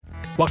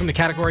Welcome to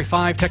Category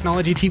 5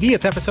 Technology TV.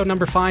 It's episode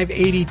number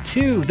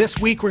 582. This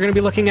week we're going to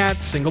be looking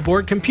at single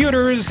board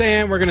computers,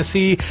 and we're going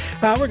to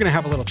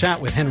have a little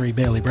chat with Henry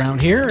Bailey Brown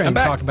here and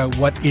talk about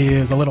what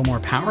is a little more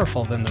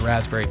powerful than the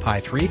Raspberry Pi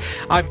 3.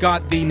 I've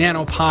got the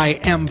NanoPi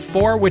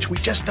M4, which we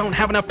just don't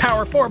have enough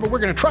power for, but we're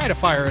going to try to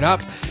fire it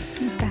up.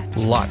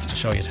 Lots to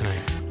show you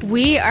tonight.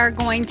 We are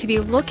going to be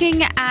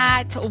looking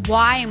at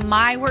why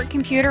my work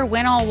computer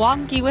went all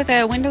wonky with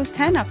a Windows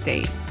 10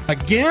 update.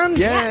 Again?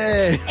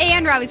 Yay!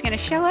 And Robbie's going to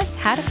show us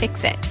how to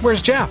fix it.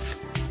 Where's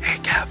Jeff? Hey,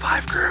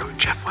 Cat5 crew.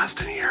 Jeff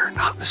Weston here,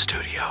 not in the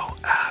studio,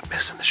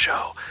 missing the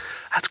show.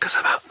 That's because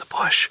I'm out in the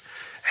bush,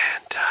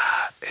 and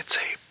it's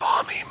a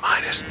balmy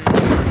minus...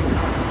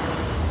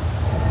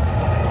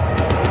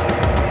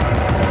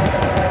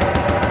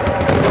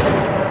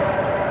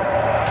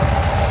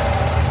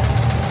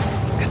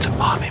 It's a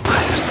balmy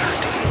minus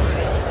 13.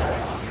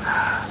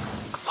 I'm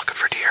looking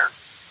for deer,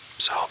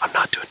 so I'm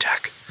not doing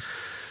tech.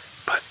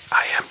 But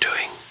I am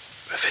doing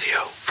a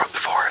video from the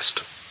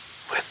forest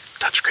with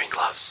touchscreen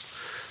gloves.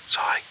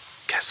 So I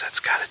guess that's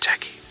kind of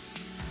techie.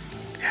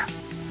 Yeah.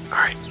 All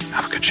right.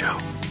 Have a good show.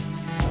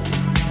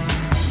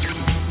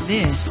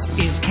 This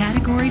is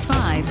Category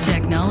 5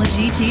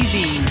 Technology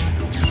TV.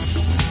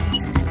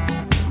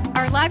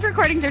 Our live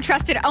recordings are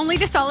trusted only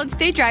to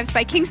solid-state drives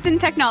by Kingston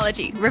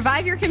Technology.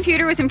 Revive your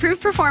computer with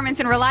improved performance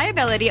and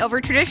reliability over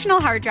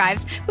traditional hard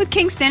drives with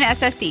Kingston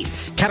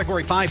SSDs.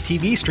 Category 5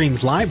 TV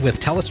streams live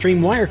with Telestream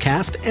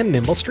Wirecast and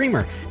Nimble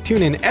Streamer.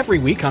 Tune in every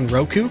week on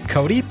Roku,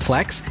 Kodi,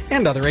 Plex,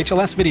 and other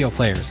HLS video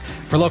players.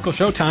 For local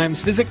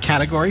showtimes, visit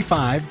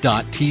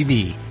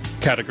Category5.tv.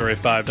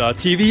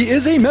 Category5.tv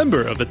is a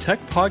member of the Tech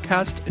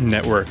Podcast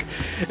Network.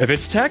 If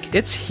it's tech,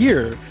 it's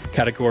here.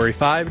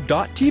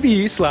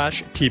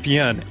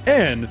 Category5.tv/TPN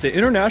and the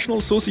International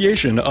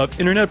Association of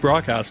Internet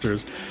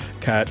Broadcasters,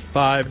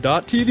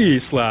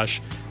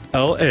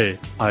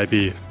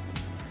 cat5.tv/LAIB.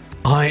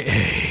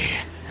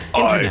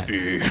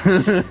 IB.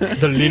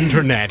 The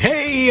internet.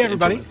 Hey,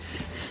 everybody.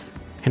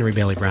 Henry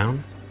Bailey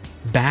Brown,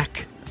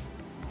 back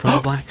from the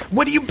black.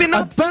 What have you been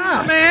up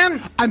back,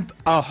 man? I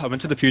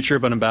went to the future,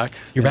 but I'm back.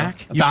 You're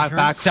back?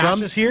 Back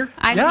Sasha's here?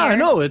 I'm here. I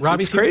know. It's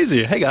Robbie's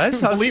crazy. Hey,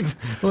 guys.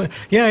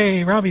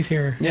 Yay, Robbie's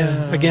here.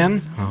 Yeah.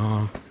 Again?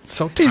 Oh,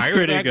 so tired. He's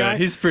pretty of that good. guy.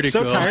 He's pretty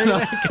so cool. tired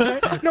of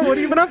that guy. No, what have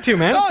you been up to,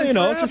 man?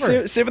 Oh,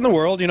 just saving the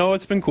world.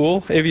 It's been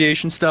cool.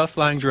 Aviation stuff,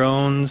 flying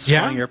drones,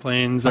 flying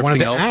airplanes,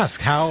 everything else. I wanted to ask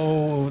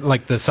how,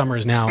 the summer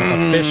is now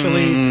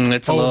officially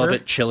it's over. A little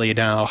bit chilly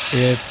now.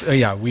 It's,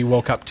 we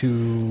woke up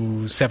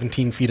to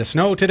 17 feet of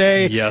snow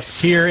today. Yes.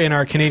 Here in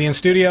our Canadian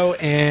studio.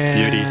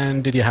 And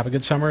Beauty. Did you have a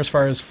good summer as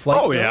far as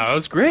flight goes? Yeah, it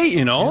was great,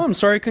 Yeah. I'm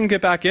sorry I couldn't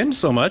get back in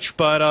so much,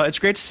 but it's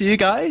great to see you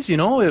guys.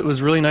 It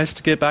was really nice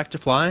to get back to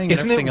flying and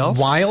everything else.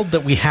 Isn't it wild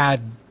that we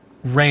had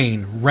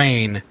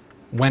rain,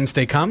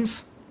 Wednesday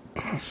comes,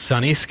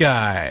 sunny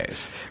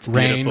skies. It's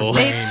beautiful.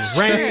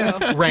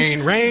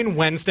 Rain,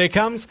 Wednesday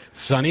comes,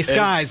 sunny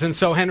skies. And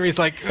so Henry's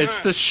like, it's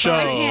the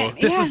show.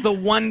 This is the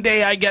one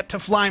day I get to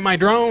fly my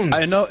drones.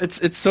 I know,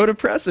 it's so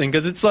depressing,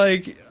 because it's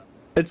like,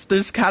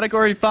 there's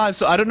Category 5,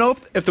 so I don't know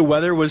if the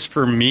weather was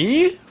for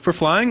me, for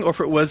flying, or if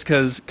it was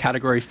because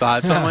Category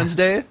 5's on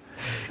Wednesday.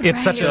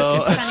 It's it's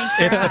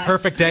the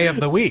perfect day of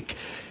the week.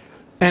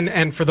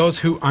 And for those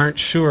who aren't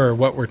sure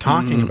what we're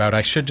talking about,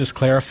 I should just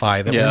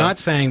clarify that we're not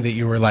saying that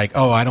you were like,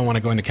 I don't want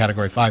to go into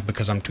Category 5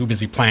 because I'm too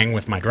busy playing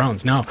with my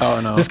drones. No. Oh,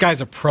 no. This guy's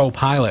a pro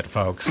pilot,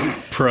 folks.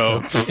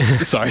 Pro.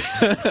 Sorry.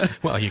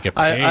 Well, you get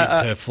paid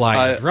to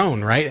fly a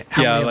drone, right?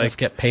 How many of us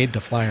get paid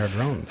to fly our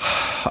drones?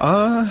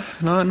 Not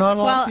a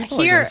lot of people,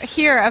 here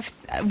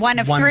one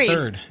of three.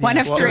 Third. One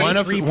of three. One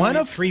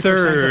of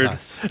 3% of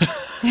us.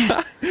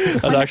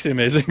 That's actually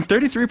amazing.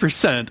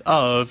 33%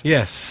 of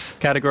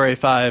Category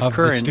 5 of the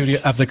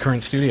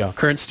current studio.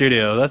 Current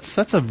studio.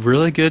 That's a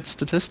really good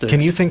statistic. Can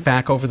you think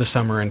back over the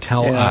summer and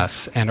tell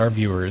us and our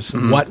viewers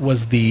what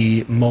was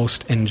the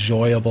most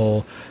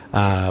enjoyable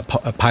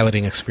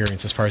piloting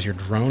experience as far as your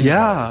drone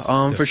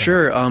goes? For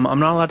sure. I'm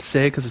not allowed to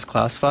say because it's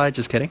classified.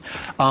 Just kidding.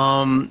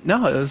 No,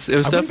 it was definitely. I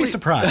wouldn't be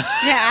surprised.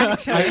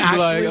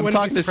 Actually. I'm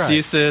talking to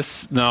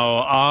CSIS.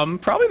 No,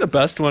 probably the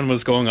best one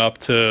was going up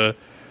to.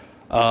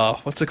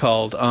 What's it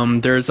called?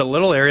 There's a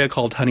little area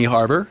called Honey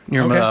Harbor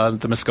near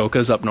the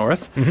Muskokas up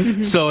north.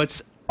 So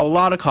it's a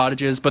lot of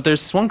cottages, but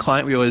there's this one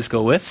client we always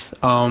go with,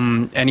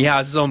 and he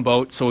has his own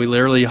boat, so we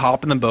literally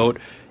hop in the boat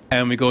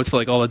and we go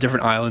to all the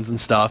different islands and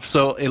stuff.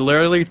 So it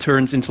literally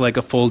turns into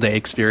a full day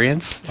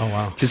experience. Oh,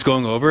 wow. Just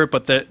going over,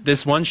 but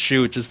this one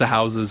shoot, just the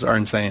houses are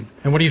insane.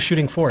 And what are you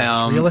shooting for?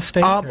 Just real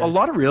estate? A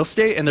lot of real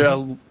estate, and there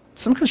are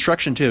some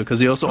construction too,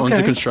 because he also owns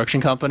a construction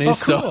company. Oh, cool.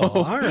 So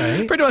all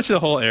right. Pretty much the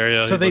whole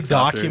area. So they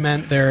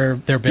document their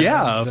business.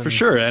 Yeah, for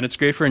sure, and it's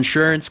great for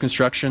insurance,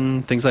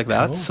 construction, things like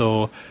that. Cool.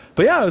 So,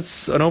 but yeah,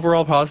 it's an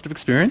overall positive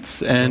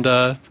experience, and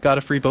got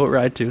a free boat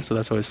ride too, so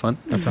that's always fun.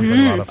 That sounds like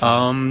a lot of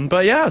fun.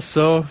 But yeah,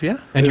 so yeah.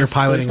 And you're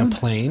piloting a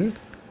plane?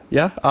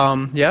 Yeah,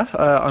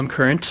 I'm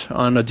current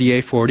on a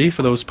DA-40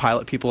 for those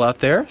pilot people out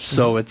there.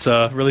 So it's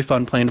a really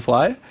fun plane to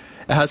fly.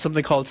 It has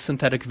something called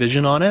synthetic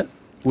vision on it.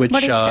 which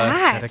What is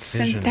that?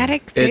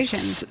 Synthetic vision.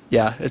 Synthetic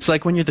vision. It's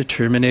like when you're the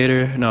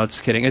Terminator. No,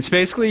 it's kidding. It's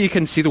basically you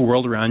can see the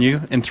world around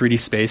you in 3D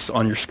space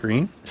on your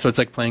screen. So it's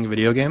like playing a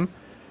video game.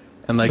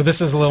 And like, so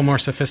this is a little more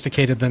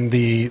sophisticated than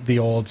the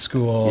old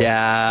school.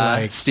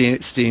 Like Steam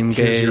here's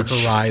gauge. your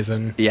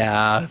horizon.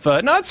 Yeah,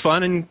 but no, it's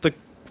fun, and the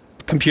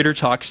computer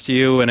talks to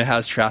you, and it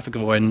has traffic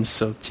avoidance,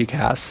 so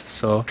TCAS.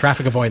 So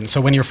Traffic avoidance. So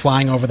when you're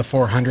flying over the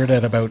 400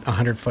 at about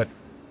 100 foot.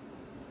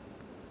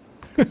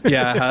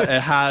 yeah,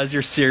 it has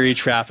your Siri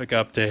traffic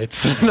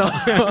updates.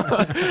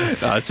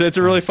 No, it's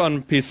a really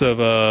fun piece of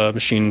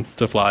machine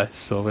to fly.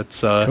 So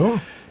it's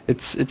Cool.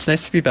 It's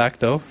nice to be back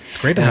though. It's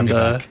great to have you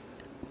back.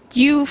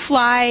 Do you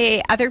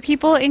fly other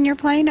people in your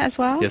plane as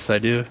well? Yes, I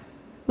do.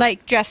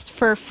 Like just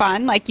for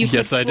fun? Like you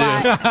Yes, could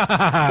I fly.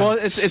 do. Well,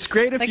 it's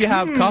great if Like, you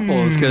have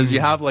couples because you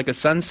have like a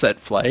sunset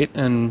flight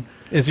and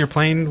Is your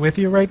plane with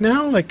you right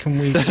now? Like, can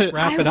we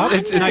wrap it up?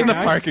 it's in the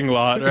parking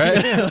lot,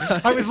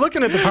 right? I was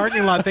looking at the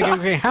parking lot thinking,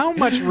 okay, how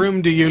much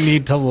room do you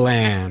need to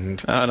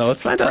land? I don't know.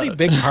 Let's find out. Pretty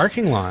big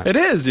parking lot. It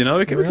is, we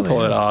can really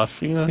pull it is.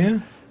 off. Yeah.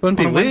 Wouldn't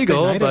be On a Wednesday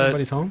legal, night, but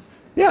everybody's home.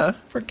 yeah.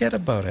 Forget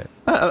about it.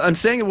 I'm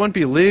saying it wouldn't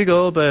be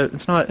legal, but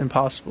it's not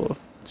impossible.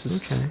 It's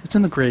just, Okay. it's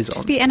in the gray zone.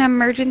 Just be an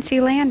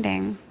emergency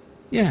landing.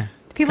 Yeah.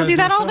 People do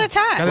that all the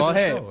time. Gotta Well, do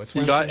a hey, show. It's you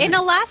Wednesday got- night. In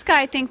Alaska,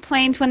 I think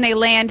planes, when they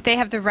land, they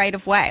have the right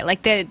of way.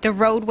 Like the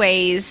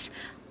roadways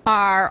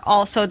are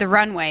also the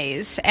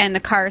runways, and the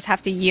cars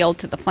have to yield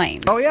to the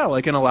planes. Oh yeah,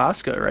 like in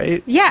Alaska,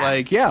 right? Yeah.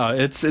 Like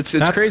it's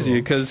That's crazy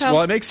cool. because So-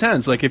 well, it makes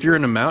sense. Like if you're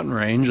in a mountain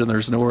range and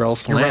there's nowhere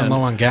else to You're running land,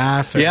 low on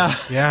gas. Or yeah,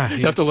 Yeah.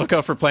 you have to look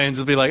out for planes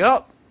and be like,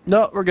 oh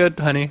no, we're good,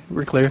 honey,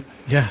 we're clear.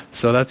 Yeah.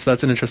 So that's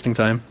an interesting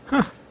time.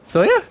 Huh.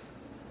 So yeah,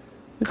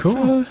 It's,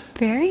 Cool.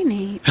 Very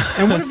neat.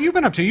 And what have you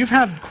been up to? You've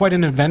had quite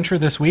an adventure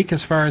this week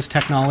as far as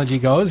technology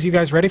goes. You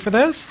guys ready for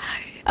this?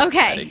 Okay.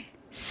 Exciting.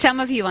 Some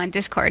of you on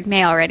Discord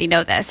may already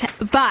know this,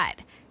 but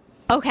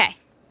okay.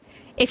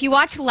 If you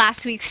watched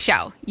last week's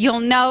show, you'll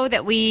know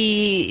that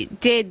we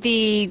did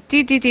the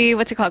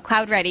what's it called?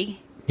 Cloud Ready.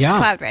 Yeah. It's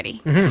Cloud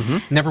Ready.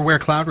 Neverware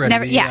Cloud Ready.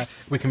 Never-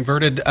 yes. We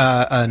converted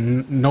a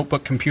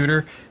notebook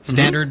computer,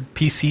 standard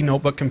PC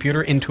notebook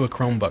computer, into a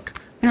Chromebook.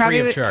 Free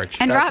of charge.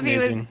 And That's Robbie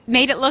amazing.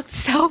 made it look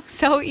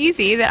so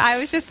easy that I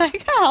was just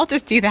like, oh, I'll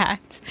just do that.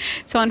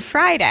 So on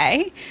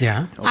Friday,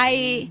 Yeah.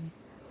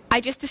 I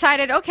just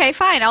decided, okay,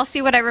 fine, I'll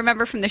see what I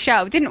remember from the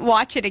show. Didn't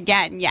watch it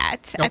again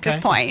yet at this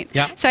Okay. point.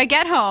 Yeah. So I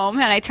get home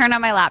and I turn on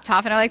my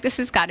laptop and I'm like, this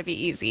has got to be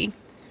easy.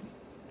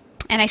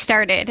 And I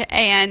started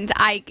and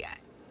I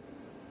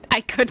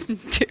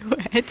couldn't do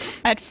it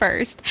at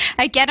first.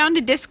 I get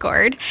onto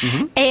Discord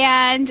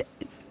and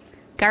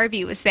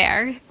Garby was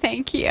there.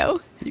 Thank you.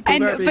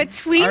 And Garby.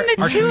 between the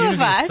Our two of community is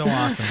us, so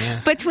awesome, yeah.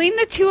 between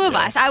the two of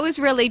us, I was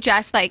really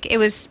just like it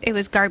was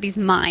Garby's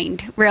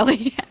mind,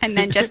 really, and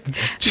then just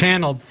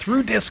Channeled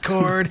through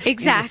Discord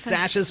Exactly. into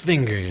Sasha's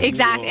fingers.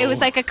 exactly. It was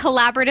like a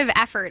collaborative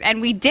effort, and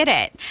we did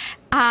it.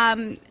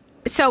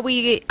 So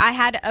I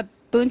had a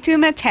Ubuntu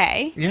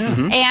Mate, Yeah.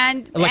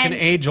 and Like and, an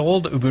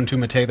age-old Ubuntu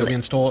Mate that we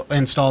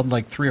installed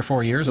like 3 or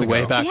 4 years ago.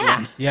 way back yeah,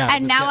 when. Yeah, it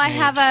and was now I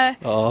getting have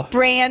a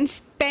brand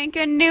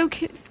spanking new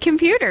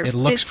computer. It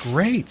looks It's-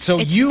 great. So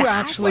it's you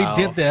fast. actually Wow.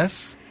 did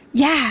this.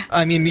 Yeah.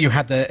 I mean, you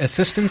had the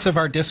assistance of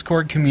our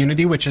Discord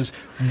community, which is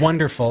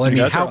wonderful. I mean,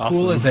 guys how are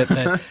cool awesome. is it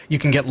that you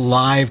can get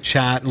live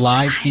chat,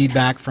 live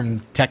feedback from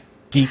tech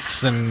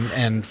geeks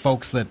and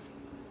folks that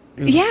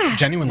Yeah.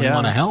 genuinely Yeah.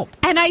 want to help?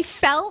 And I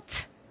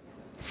felt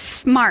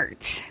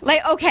smart. Like,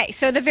 okay,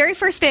 so the very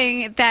first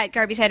thing that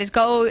Garby said is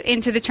go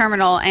into the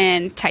terminal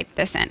and type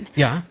this in.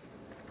 Yeah.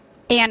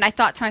 And I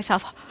thought to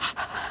myself,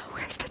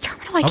 where's the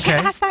terminal? I Okay.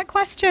 can't ask that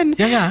question.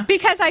 Yeah, yeah.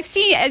 Because I've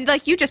seen,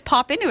 like, you just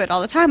pop into it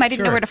all the time. I didn't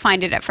know Sure. where to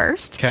find it at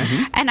first. Okay.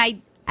 Mhm.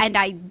 And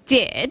I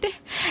did.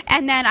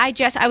 And then I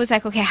was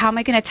like, okay, how am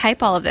I going to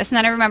type all of this? And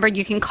then I remembered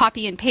you can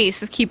copy and paste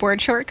with keyboard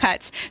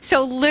shortcuts.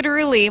 So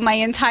literally my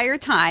entire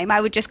time,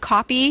 I would just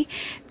copy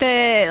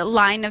the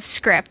line of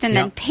script and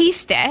Yeah. then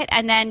paste it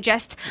and then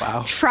just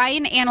Wow. try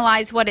and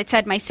analyze what it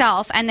said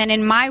myself. And then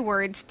in my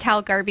words,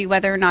 tell Garby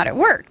whether or not it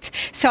worked.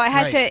 So I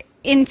had Right.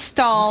 to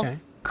install Okay.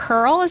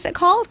 Curl, is it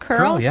called?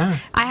 Curl, yeah.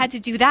 I had to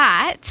do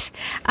that,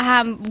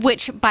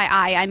 which by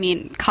I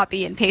mean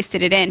copy and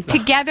pasted it in.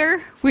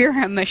 Together,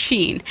 we're a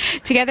machine.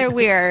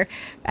 Together,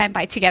 and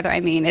by together, I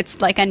mean it's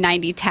like a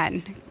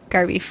 90-10.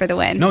 Garby for the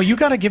win. No, you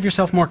got to give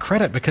yourself more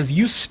credit because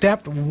you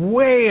stepped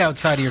way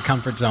outside of your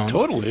comfort zone.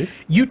 Totally.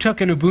 You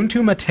took an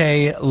Ubuntu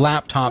Mate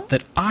laptop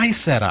that I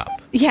set up.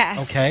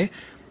 Yes. Okay.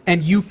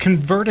 And you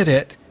converted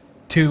it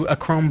to a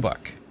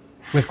Chromebook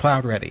with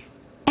Cloud Ready.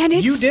 And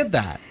You did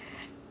that.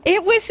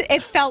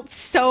 It felt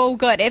so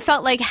good. It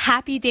felt like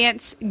Happy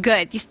Dance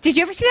good. Did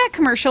you ever see that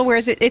commercial where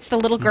it's the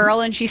little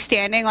girl and she's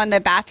standing on the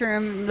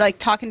bathroom, like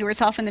talking to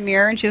herself in the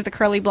mirror, and she has the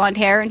curly blonde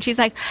hair, and she's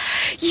like,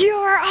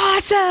 "You're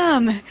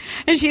awesome,"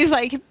 and she's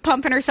like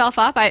pumping herself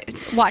up. I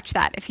watch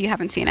that if you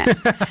haven't seen it.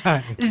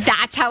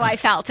 That's how I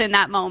felt in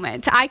that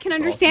moment. I can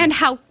understand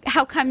how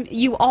come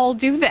you all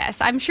do this.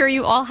 I'm sure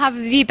you all have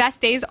the best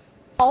days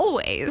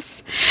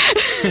always.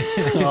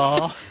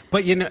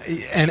 But you know,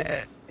 and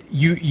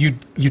you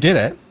did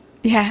it.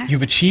 Yeah.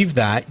 You've achieved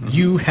that.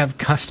 You have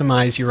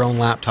customized your own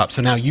laptop.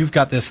 So now you've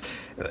got this,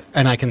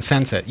 and I can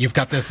sense it. You've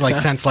got this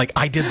sense like,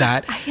 I did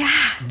that. Yeah.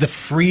 The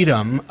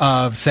freedom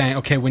of saying,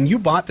 okay, when you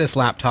bought this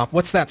laptop,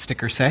 what's that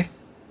sticker say?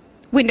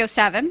 Windows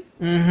 7.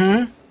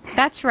 Mm-hmm.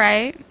 That's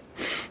right.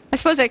 I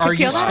suppose I could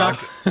peel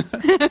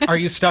that. Are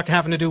you stuck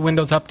having to do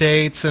Windows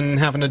updates and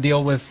having to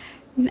deal with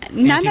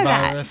none of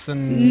that?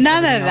 And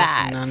none of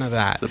that. None of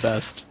that. It's the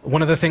best.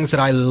 One of the things that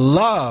I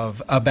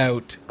love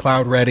about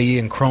Cloud Ready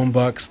and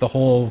Chromebooks, the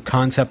whole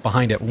concept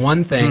behind it.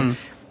 One thing,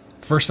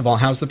 first of all,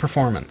 how's the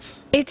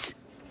performance? It's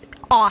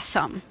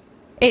awesome.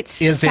 It's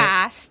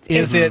fast.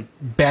 Is it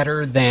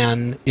better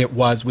than it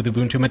was with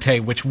Ubuntu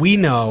Mate, which we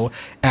know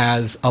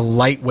as a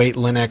lightweight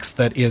Linux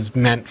that is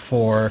meant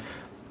for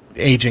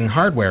aging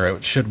hardware?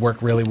 It should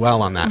work really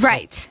well on that.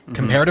 Right. So,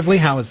 comparatively,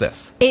 how is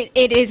this? It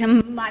is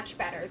much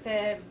better.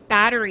 The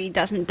battery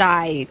doesn't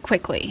die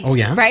quickly. Oh,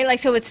 yeah? Right? Like,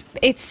 so it's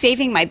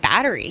saving my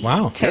battery.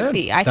 Wow. To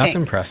be, I think. That's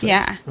impressive.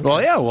 Yeah. Okay.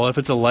 Well, yeah. Well, if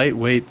it's a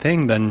lightweight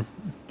thing, then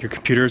your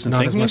computer isn't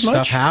Not as thinking much as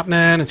stuff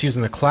happening. It's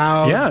using the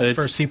cloud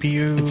for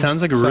CPU. It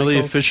sounds like a really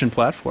cycles. efficient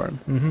platform.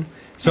 Mm-hmm.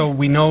 So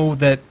we know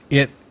that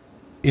it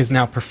is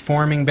now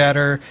performing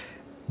better,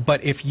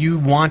 but if you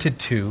wanted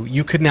to,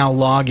 you could now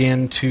log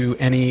into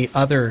any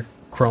other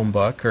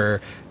Chromebook or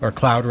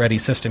Cloud Ready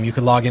system. You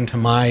could log into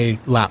my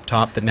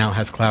laptop that now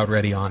has Cloud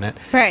Ready on it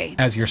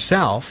as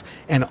yourself,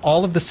 and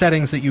all of the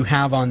settings that you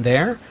have on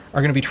there are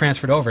going to be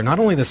transferred over. Not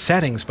only the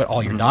settings, but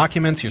all your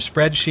documents, your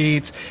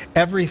spreadsheets,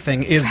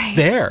 everything is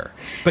there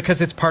because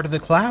it's part of the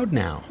cloud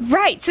now.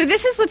 Right. So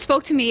this is what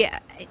spoke to me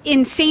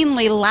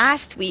insanely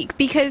last week,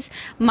 because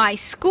my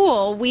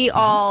school, we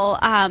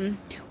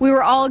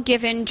were all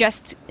given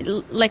just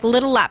like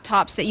little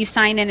laptops that you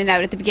sign in and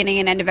out at the beginning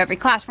and end of every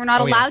class. We're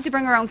not allowed to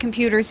bring our own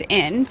computers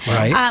in.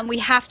 Right. We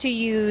have to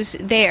use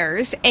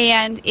theirs,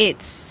 and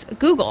it's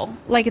Google.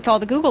 Like, it's all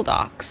the Google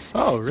Docs.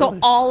 Oh, really? So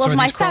all of are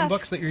my these stuff.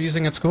 Chromebooks that you're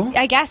using at school?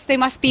 I guess they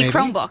must be Maybe?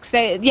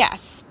 Chromebooks.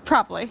 Yes,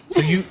 probably.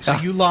 So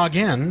you log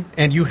in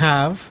and you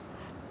have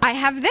I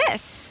have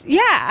this.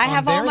 Yeah, I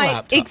have all my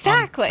laptop.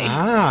 Exactly.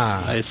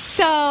 Nice.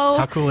 So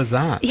how cool is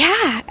that?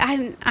 Yeah,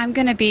 I'm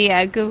going to be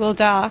a Google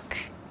Doc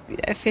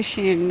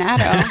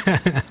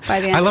aficionado by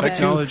the end I love of it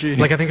Technology.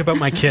 too. Like, I think about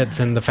my kids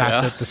and the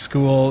fact that the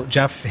school,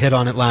 Jeff hit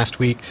on it last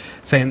week,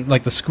 saying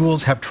like the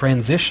schools have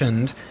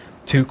transitioned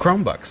to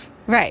Chromebooks.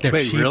 Right. They're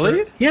Wait, cheaper.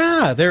 really?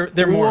 Yeah,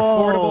 they're more Whoa.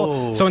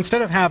 affordable. So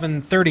instead of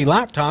having 30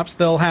 laptops,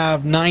 they'll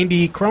have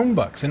 90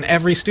 Chromebooks, and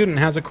every student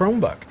has a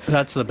Chromebook.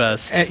 That's the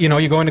best. You know,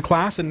 you go into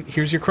class and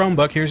here's your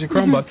Chromebook, here's your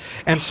Chromebook.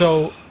 And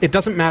so it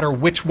doesn't matter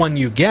which one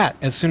you get.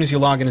 As soon as you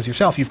log in as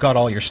yourself, you've got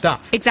all your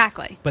stuff.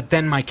 Exactly. But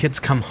then my kids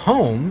come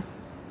home,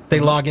 they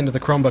log into the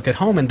Chromebook at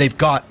home, and they've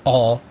got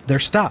all their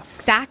stuff.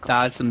 Exactly.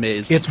 That's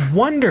amazing. It's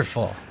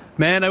wonderful.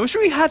 Man, I wish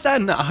we had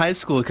that in high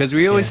school, because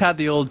we always had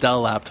the old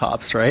Dell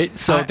laptops, right?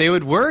 So they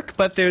would work,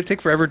 but they would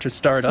take forever to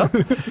start up.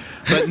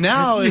 But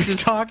now it's You're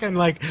just... talking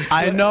like...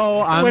 I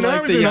know, I'm when like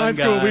I was the in young high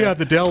school, guy. we had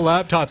the Dell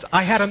laptops.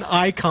 I had an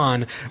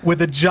icon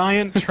with a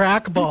giant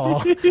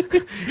trackball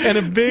and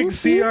a big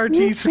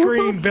CRT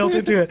screen built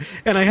into it,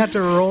 and I had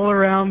to roll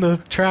around the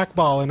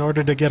trackball in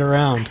order to get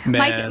around.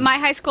 Man. My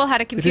high school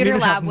had a computer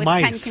even have lab with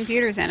 10 mice.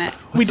 computers in it.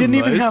 We didn't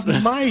even mice?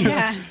 have mice.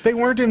 Yeah. They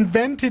weren't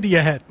invented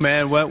yet.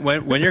 Man,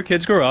 when your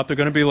kids grow up, they're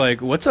going to be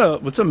like, what's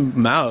a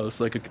mouse,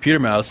 like a computer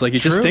mouse? Like, you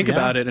just True, think yeah.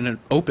 about it and it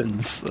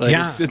opens. Like,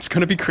 Yeah. it's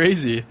going to be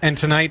crazy. And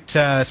tonight,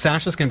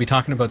 Sasha's going to be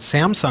talking about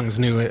Samsung's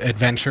new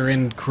adventure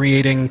in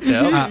creating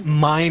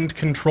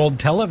mind-controlled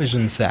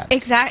television sets.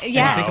 Exactly. And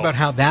Yeah. think about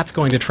how that's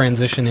going to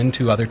transition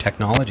into other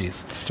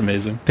technologies. Just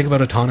amazing. Think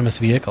about autonomous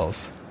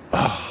vehicles.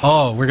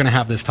 Oh, we're going to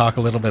have this talk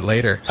a little bit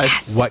later.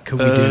 What could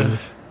we do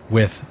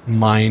with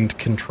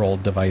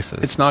mind-controlled devices?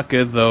 It's not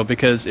good, though,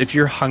 because if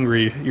you're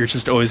hungry, you're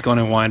just always going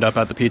to wind up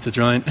at the pizza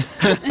joint.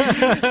 Just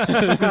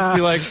be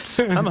like,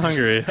 I'm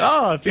hungry.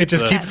 Oh, pizza. It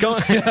just keeps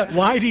going.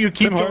 Why do you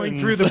keep Tim going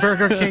Hortons. through the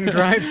Burger King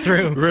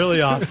drive-thru?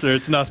 Really, officer,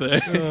 it's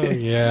nothing. Oh,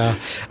 yeah.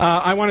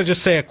 I want to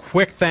just say a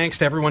quick thanks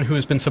to everyone who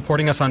has been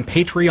supporting us on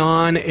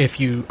Patreon. If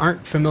you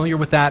aren't familiar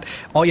with that,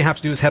 all you have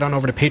to do is head on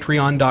over to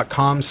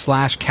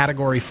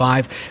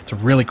patreon.com/Category5. It's a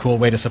really cool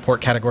way to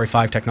support Category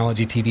 5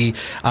 Technology TV.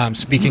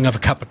 Speaking of a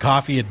cup of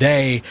coffee a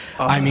day,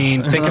 I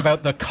mean, think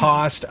about the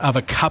cost of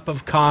a cup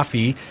of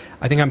coffee.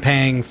 I think I'm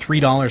paying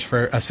 $3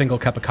 for a single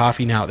cup of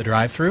coffee now at the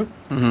drive-thru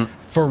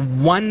for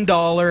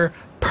 $1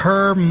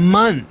 per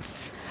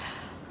month.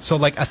 So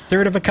like a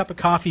third of a cup of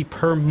coffee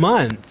per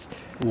month.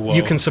 Whoa.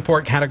 You can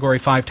support Category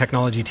 5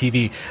 Technology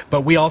TV.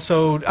 But we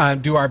also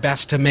do our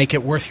best to make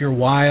it worth your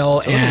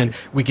while, and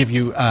we give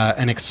you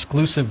an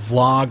exclusive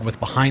vlog with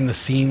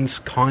behind-the-scenes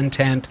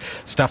content,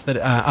 stuff that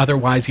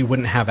otherwise you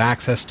wouldn't have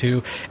access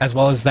to. As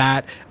well as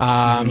that,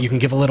 you can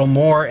give a little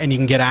more, and you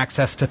can get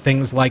access to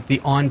things like the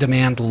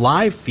on-demand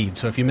live feed.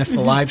 So if you miss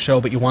the live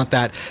show, but you want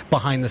that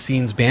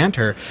behind-the-scenes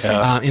banter,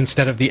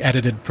 instead of the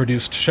edited,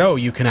 produced show,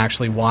 you can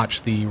actually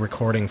watch the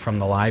recording from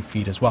the live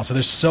feed as well. So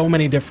there's so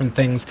many different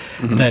things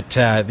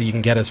that that you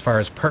can get as far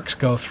as perks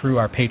go through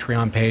our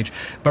Patreon page.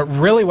 But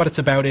really what it's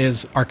about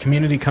is our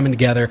community coming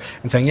together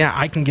and saying, yeah,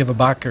 I can give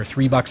 $1 or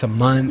 $3 a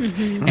month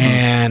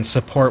and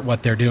support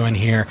what they're doing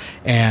here.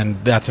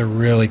 And that's a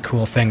really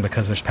cool thing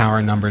because there's power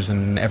in numbers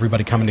and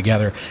everybody coming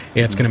together.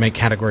 It's going to make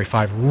Category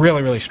 5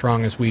 really, really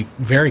strong as we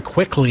very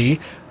quickly,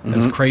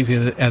 as crazy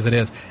as it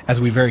is, as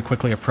we very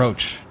quickly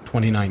approach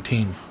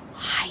 2019.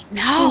 I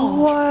know.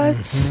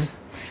 What?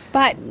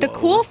 But the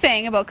cool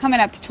thing about coming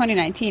up to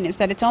 2019 is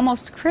that it's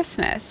almost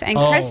Christmas. And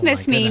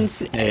Christmas means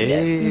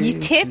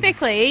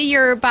typically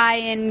you're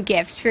buying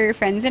gifts for your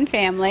friends and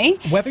family.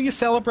 Whether you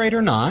celebrate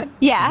or not.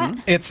 Yeah.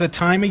 It's a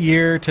time of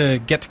year to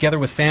get together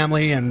with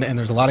family, and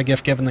there's a lot of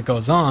gift giving that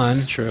goes on.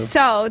 It's true.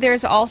 So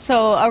there's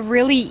also a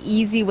really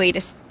easy way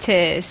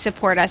to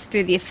support us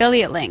through the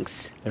affiliate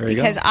links. There you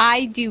go. Because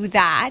I do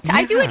that.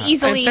 I do it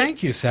easily. And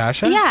thank you,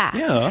 Sasha.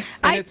 Yeah.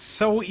 And it's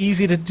so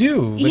easy to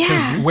do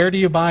because where do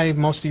you buy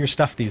most of your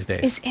stuff these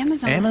days? It's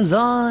Amazon.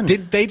 Amazon.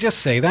 Did they just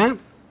say that?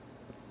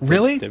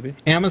 Really? Did we?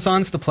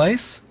 Amazon's the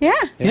place? Yeah.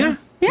 Yeah.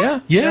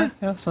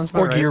 Sounds about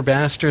Or right.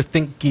 GearBest or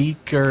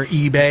ThinkGeek or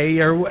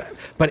eBay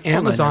but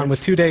Amazon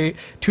with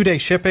two-day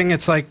shipping,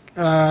 it's like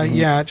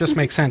it just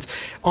makes sense.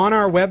 On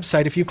our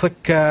website, if you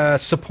click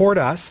support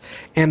us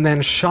and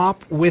then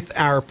shop with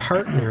our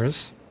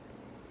partners,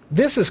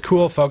 this is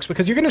cool, folks,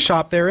 because you're going to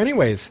shop there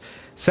anyways.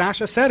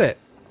 Sasha said it.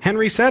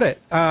 Henry said it.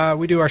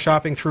 We do our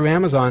shopping through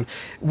Amazon.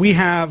 We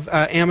have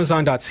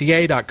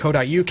amazon.ca,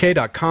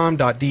 .co.uk, .com,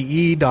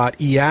 .de,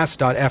 .es,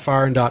 .fr,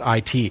 and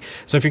 .it.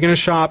 So if you're going to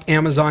shop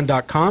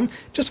amazon.com,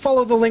 just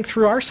follow the link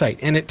through our site,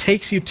 and it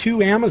takes you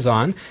to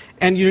Amazon,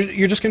 and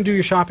you're just going to do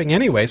your shopping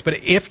anyways.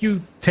 But if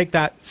you take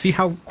that, see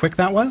how quick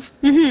that was?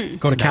 Mm-hmm.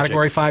 Go to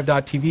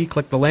category5.tv,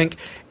 click the link,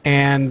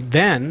 and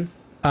then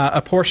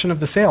a portion of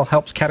the sale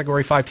helps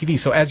Category 5 TV.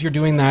 So as you're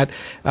doing that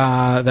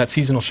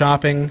seasonal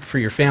shopping for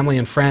your family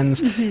and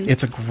friends,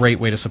 it's a great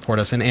way to support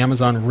us. And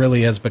Amazon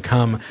really has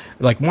become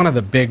like one of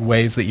the big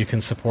ways that you can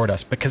support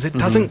us because it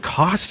doesn't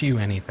cost you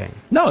anything.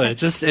 No,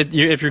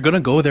 if you're going to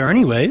go there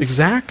anyways.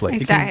 Exactly.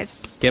 You can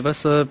give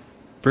us a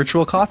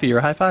virtual coffee or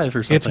a high five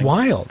or something. It's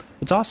wild.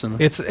 It's awesome.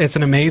 It's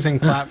an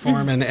amazing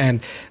platform,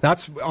 and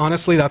that's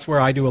honestly that's where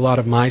I do a lot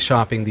of my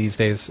shopping these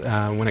days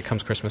when it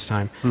comes Christmas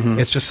time.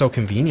 It's just so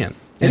convenient.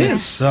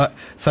 It's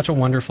such a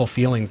wonderful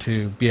feeling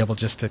to be able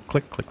just to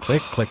click, click,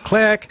 click, click,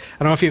 click. I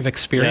don't know if you've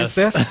experienced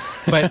this,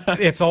 but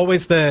it's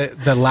always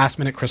the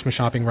last-minute Christmas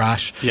shopping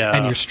rush,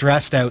 and you're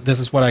stressed out.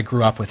 This is what I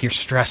grew up with. You're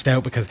stressed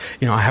out because,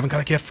 I haven't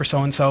got a gift for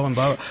so-and-so, and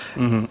blah,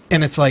 blah.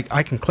 And it's like,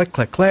 I can click,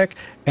 click, click,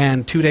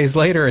 and 2 days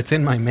later, it's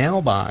in my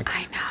mailbox.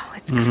 I know.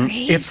 It's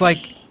crazy. It's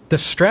like the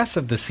stress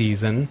of the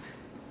season.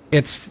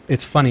 It's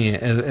funny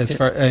as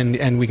far,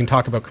 and we can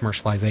talk about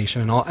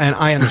commercialization and all, and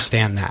I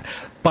understand that,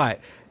 but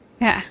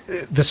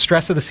the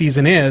stress of the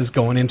season is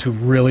going into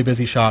really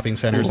busy shopping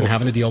centers and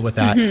having to deal with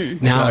that.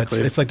 Now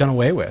it's like done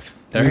away with.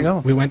 There you go.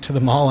 We went to the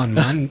mall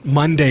on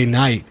Monday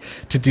night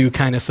to do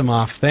kind of some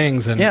off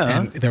things, and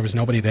there was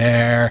nobody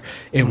there.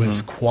 It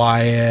was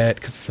quiet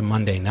because it's a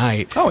Monday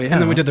night. Oh, yeah. And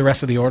then we did the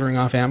rest of the ordering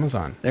off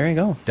Amazon. There you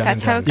go.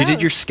 That's how it goes. You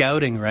did your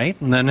scouting, right?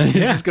 And then you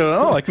just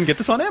go, I can get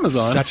this on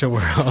Amazon. Such a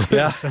world.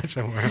 Such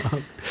a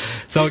world.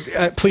 So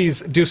please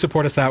do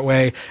support us that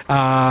way.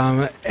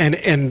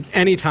 And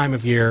any time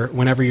of year,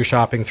 whenever you're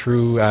shopping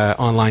through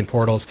online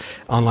portals,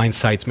 online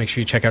sites, make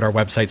sure you check out our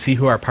website, see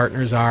who our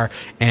partners are,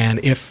 and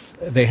if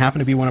they happen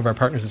to be one of our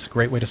partners, it's a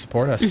great way to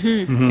support us.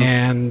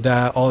 And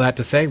all that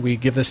to say, we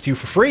give this to you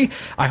for free.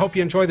 I hope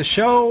you enjoy the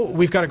show.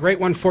 We've got a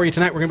great one for you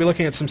tonight. We're going to be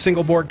looking at some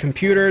single board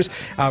computers.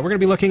 We're going to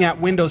be looking at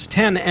Windows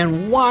 10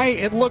 and why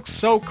it looks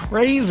so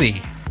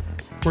crazy.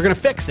 We're going to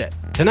fix it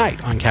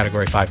tonight on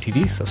Category 5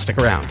 TV, so stick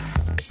around.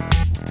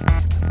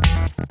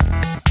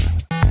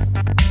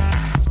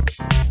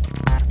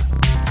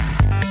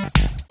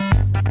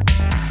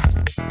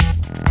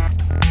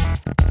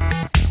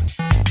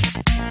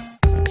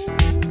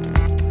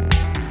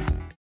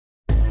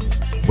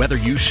 Whether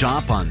you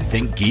shop on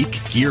ThinkGeek,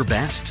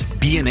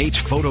 GearBest, B&H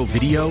Photo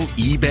Video,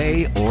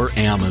 eBay, or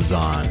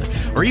Amazon,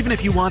 or even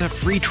if you want a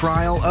free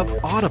trial of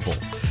Audible,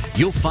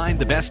 you'll find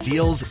the best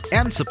deals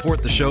and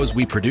support the shows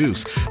we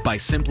produce by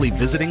simply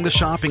visiting the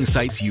shopping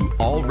sites you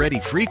already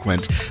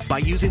frequent by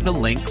using the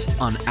links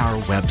on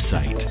our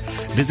website.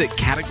 Visit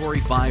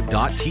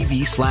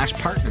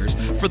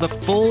category5.tv/partners for the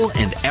full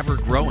and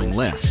ever-growing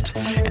list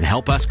and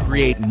help us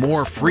create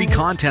more free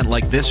content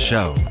like this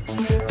show.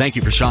 Thank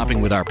you for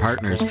shopping with our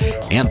partners,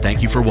 and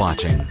thank you for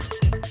watching.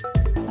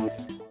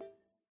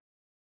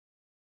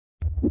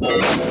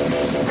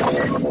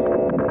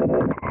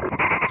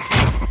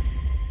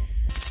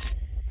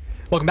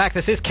 Welcome back.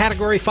 This is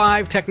Category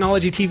 5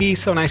 Technology TV.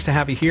 So nice to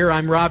have you here.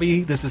 I'm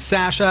Robbie. This is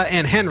Sasha,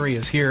 and Henry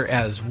is here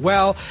as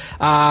well.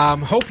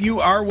 Hope you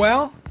are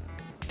well.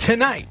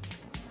 Tonight,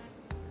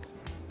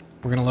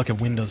 we're going to look at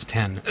Windows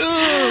 10.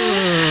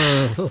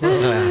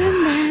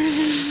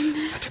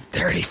 Such a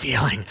dirty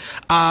feeling.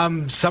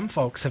 Some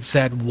folks have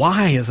said,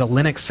 why is a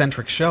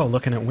Linux-centric show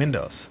looking at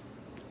Windows?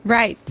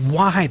 Right.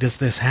 Why does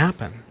this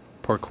happen?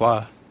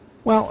 Pourquoi?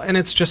 Well, and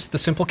it's just the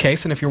simple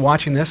case, and if you're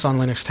watching this on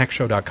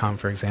linuxtechshow.com,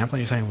 for example,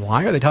 and you're saying,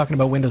 why are they talking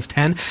about Windows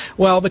 10?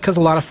 Well, because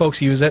a lot of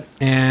folks use it,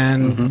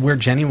 and we're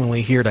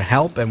genuinely here to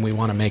help, and we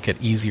want to make it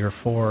easier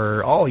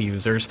for all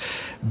users.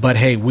 But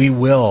hey, we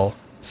will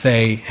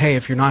say, hey,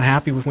 if you're not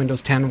happy with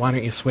Windows 10, why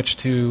don't you switch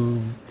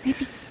to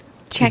Maybe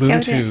check out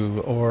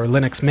Ubuntu or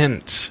Linux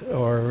Mint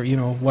or,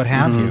 what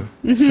have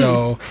you.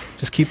 So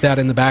just keep that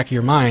in the back of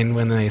your mind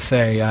when they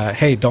say,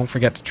 hey, don't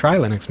forget to try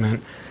Linux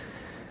Mint.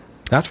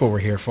 That's what we're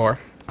here for.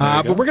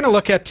 But we're going to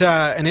look at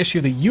an issue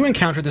that you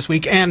encountered this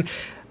week, and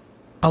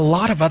a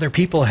lot of other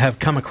people have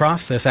come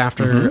across this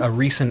after a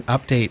recent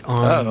update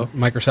on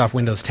Microsoft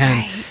Windows 10,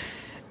 Right.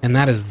 and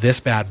that is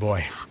this bad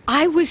boy.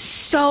 I was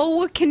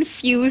so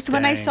confused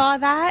when I saw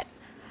that.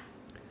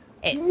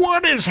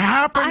 What is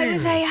happening? I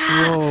was like,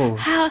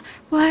 Whoa.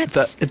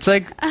 what? It's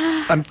like,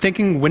 I'm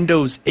thinking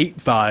Windows 8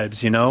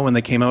 vibes, when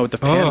they came out with the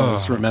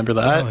panels. Remember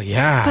that? Oh,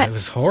 yeah. But- it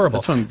was horrible.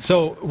 That's when-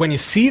 So when you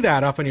see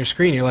that up on your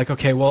screen, you're like,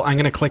 okay, well, I'm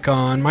going to click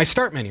on my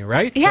start menu,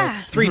 right?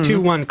 Yeah. So 3,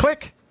 2, 1,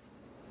 click.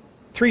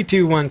 3,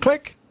 2, 1,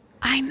 click.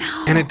 I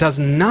know. And it does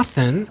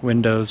nothing.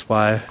 Windows,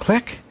 why?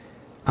 Click.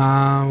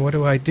 What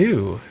do I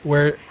do?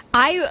 Where?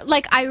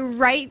 I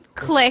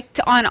right-clicked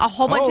on a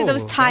whole bunch of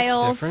those that's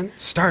tiles, different.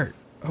 Start.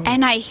 Oh.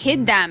 and I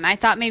hid them. I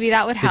thought maybe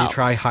that would Did help. you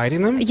try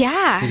hiding them?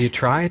 Yeah. Did you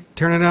try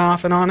turning it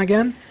off and on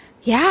again?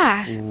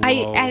 Yeah.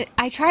 Whoa.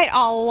 I tried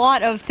a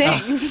lot of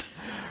things.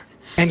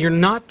 And you're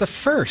not the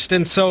first.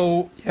 And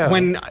so Yeah.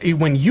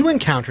 when you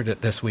encountered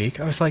it this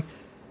week, I was like,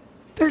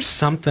 there's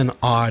something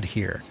odd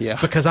here. Yeah.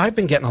 Because I've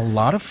been getting a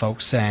lot of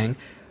folks saying,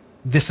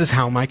 this is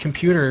how my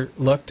computer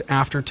looked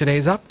after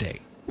today's update.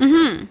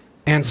 Mm-hmm.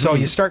 And so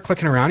you start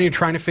clicking around, you're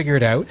trying to figure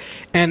it out,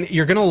 and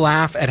you're going to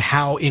laugh at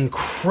how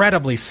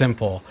incredibly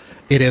simple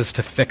it is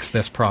to fix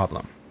this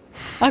problem.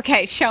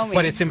 Okay, show me.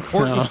 But it's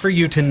important for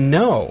you to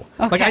know.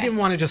 Like, Okay. I didn't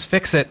want to just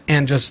fix it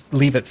and just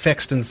leave it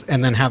fixed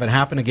and then have it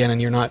happen again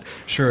and you're not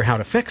sure how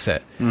to fix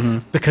it.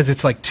 Because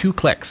it's like 2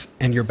 clicks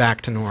and you're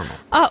back to normal.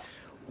 Oh,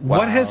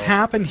 What has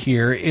happened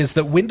here is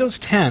that Windows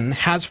 10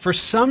 has, for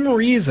some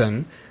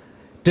reason,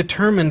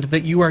 determined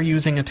that you are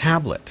using a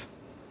tablet.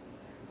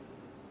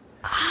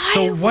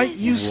 So what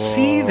you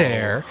see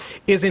there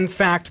is, in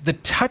fact, the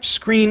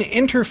touchscreen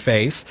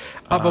interface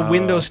of a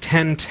Windows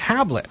 10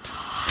 tablet.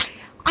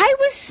 I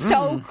was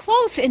so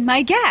close in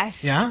my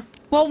guess. Yeah?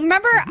 Well,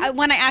 remember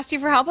when I asked you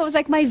for help, I was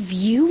like, my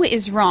view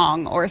is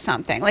wrong or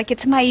something. Like,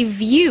 it's my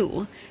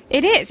view.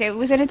 It is. It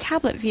was in a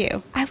tablet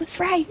view. I was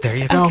right. There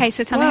you go. Okay,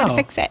 so tell me how to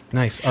fix it.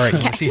 Nice. All right, you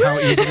want to see how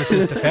easy this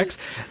is to fix?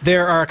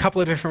 There are a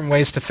couple of different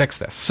ways to fix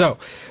this. So,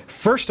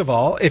 first of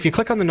all, if you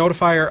click on the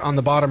notifier on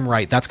the bottom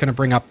right, that's going to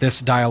bring up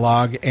this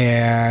dialog,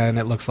 and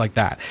it looks like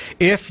that.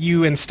 If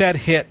you instead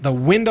hit the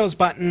Windows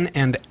button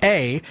and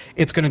A,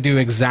 it's going to do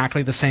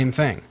exactly the same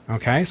thing.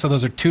 Okay? So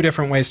those are 2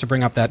 different ways to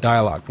bring up that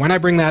dialog. When I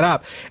bring that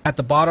up, at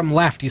the bottom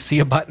left, you see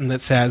a button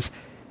that says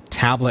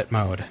Tablet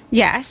Mode.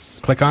 Yes.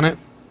 Click on it,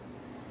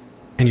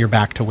 and you're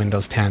back to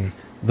Windows 10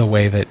 the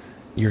way that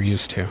you're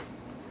used to.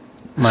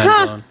 Mind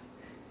blown.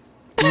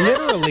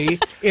 Literally,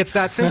 it's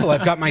that simple.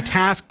 I've got my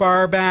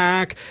taskbar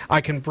back. I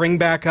can bring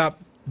back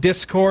up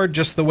Discord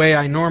just the way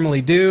I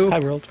normally do. Hi,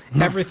 world.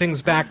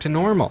 Everything's back to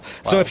normal.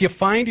 So if you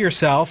find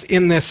yourself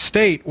in this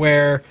state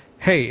where,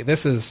 hey,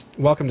 this is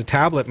welcome to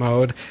tablet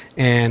mode,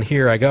 and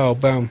here I go,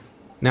 boom,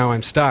 now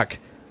I'm stuck.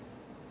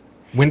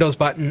 Windows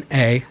button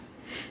A,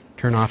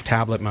 turn off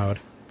tablet mode,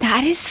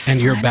 That is and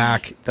funny. you're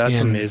back That's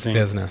in amazing.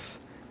 business.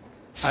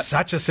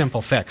 Such a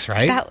simple fix,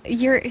 right?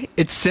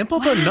 It's simple,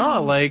 but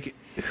not like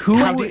who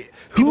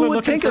People are would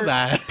looking think of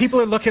that?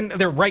 People are looking,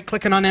 they're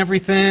right-clicking on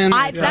everything.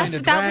 They're trying to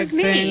that drag was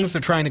me. things.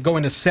 They're trying to go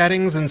into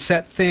settings and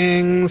set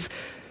things.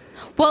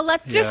 Well,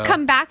 let's just Yeah.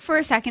 come back for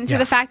a second to Yeah.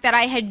 the fact that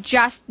I had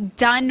just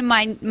done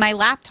my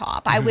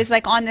laptop. I was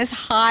like on this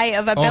high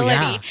of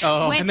ability.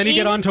 Oh. And then you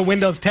get onto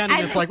Windows 10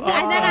 and it's like, and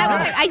then I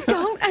was like, I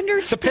don't the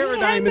understand.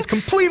 paradigm is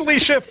completely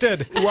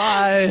shifted.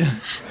 Why?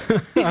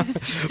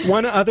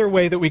 One other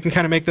way that we can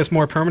kind of make this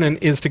more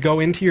permanent is to go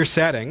into your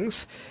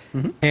settings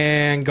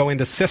and go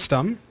into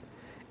System.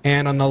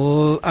 And on the,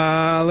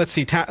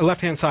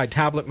 left-hand side,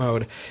 tablet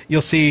mode,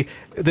 you'll see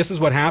this is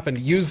what happened.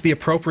 Use the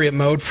appropriate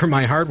mode for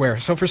my hardware.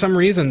 So for some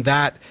reason,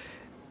 that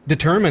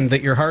determined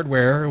that your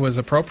hardware was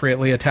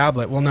appropriately a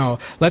tablet. Well, no.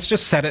 Let's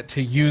just set it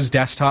to use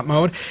desktop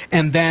mode,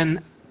 and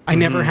then I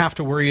never have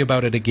to worry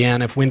about it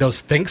again if Windows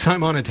thinks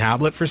I'm on a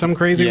tablet for some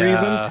crazy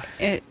reason.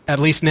 At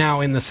least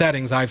now in the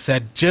settings, I've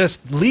said,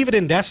 just leave it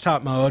in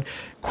desktop mode.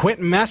 Quit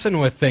messing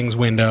with things,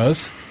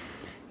 Windows.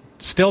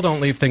 Still don't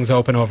leave things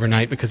open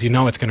overnight because you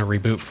know it's going to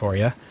reboot for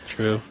you.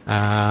 True.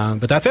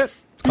 But that's it.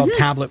 It's called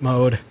tablet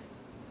mode.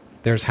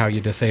 There's how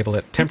you disable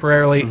it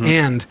temporarily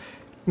and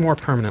more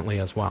permanently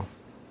as well.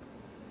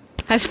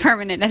 As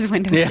permanent as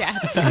Windows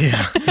gets.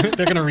 Yeah.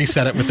 They're going to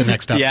reset it with the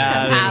next update.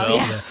 Yeah, they will.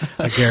 Yeah.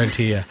 I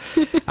guarantee you.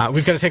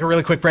 We've got to take a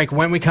really quick break.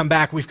 When we come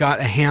back, we've got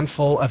a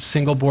handful of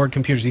single board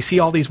computers. You see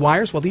all these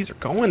wires? Well, these are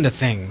going to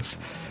things.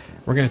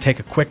 We're going to take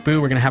a quick boo.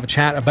 We're going to have a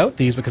chat about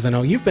these because I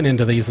know you've been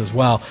into these as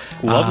well.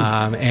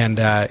 Love them.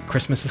 And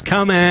Christmas is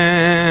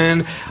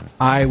coming.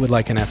 I would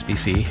like an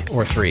SBC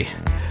or 3.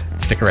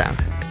 Stick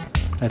around.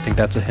 I think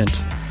that's a hint.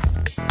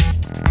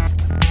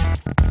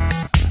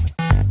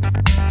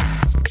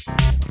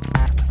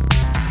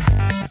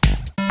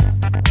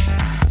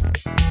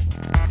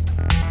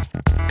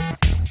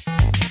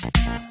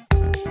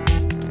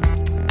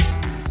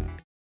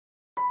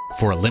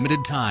 For a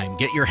limited time,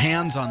 get your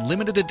hands on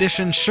limited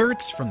edition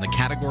shirts from the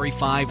Category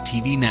 5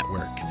 TV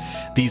network.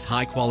 These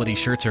high-quality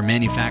shirts are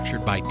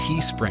manufactured by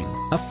Teespring,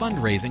 a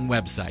fundraising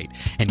website,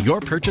 and your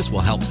purchase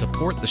will help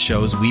support the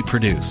shows we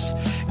produce.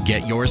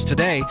 Get yours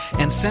today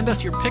and send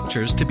us your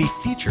pictures to be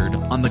featured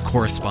on the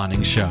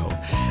corresponding show.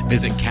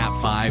 Visit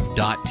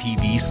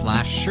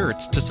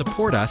cat5.tv/shirts to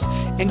support us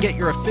and get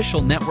your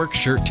official network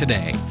shirt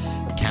today.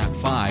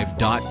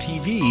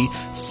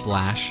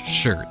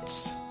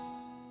 cat5.tv/shirts.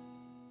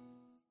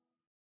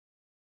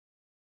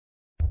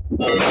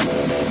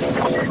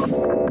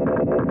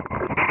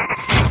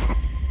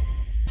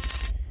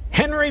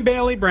 Henry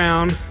Bailey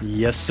Brown.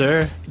 Yes,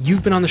 sir.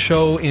 You've been on the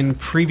show in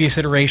previous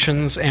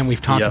iterations, and we've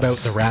talked about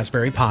the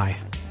Raspberry Pi.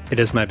 It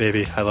is my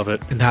baby. I love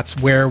it. And that's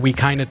where we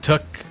kind of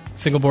took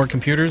single-board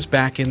computers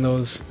back in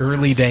those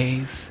early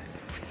days.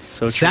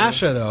 So true.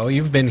 Sasha, though,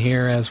 you've been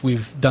here as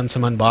we've done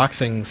some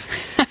unboxings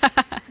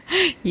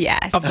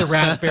Yes. of the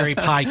Raspberry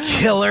Pi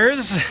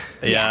killers.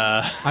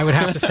 Yeah. I would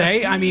have to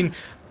say. I mean,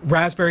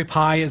 Raspberry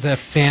Pi is a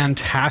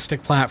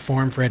fantastic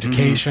platform for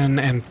education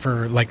and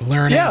for like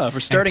learning. Yeah, for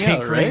starting and out,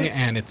 tinkering, right?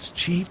 And it's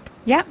cheap.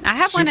 Yeah, I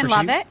have one and Super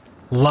love cheap. it.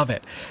 Love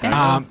it.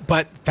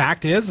 But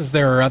fact is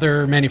there are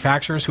other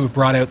manufacturers who have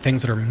brought out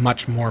things that are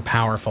much more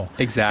powerful.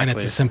 Exactly. And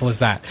it's as simple as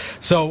that.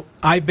 So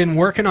I've been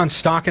working on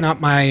stocking up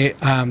my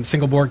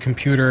single board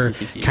computer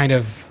kind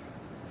of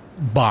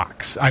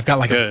box. I've got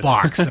like a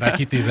box that I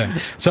keep these in.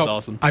 So That's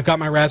awesome. I've got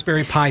my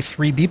Raspberry Pi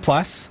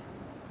 3B+.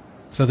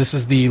 So this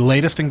is the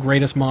latest and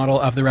greatest model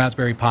of the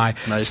Raspberry Pi.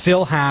 Nice.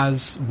 Still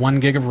has 1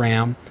 gig of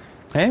RAM.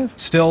 Hey.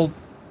 Still,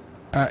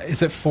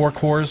 is it 4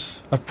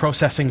 cores of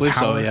processing Believe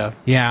so, power? yeah.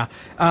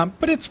 Yeah.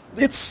 But it's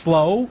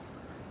slow.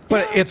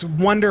 But it's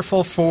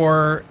wonderful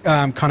for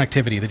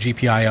connectivity, the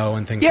GPIO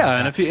and things like that.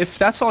 Yeah, and if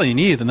that's all you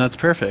need, then that's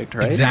perfect,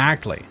 right?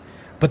 Exactly.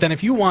 But then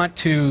if you want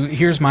to,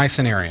 here's my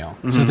scenario.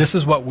 Mm-hmm. So this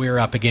is what we're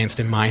up against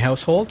in my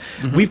household.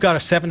 Mm-hmm. We've got a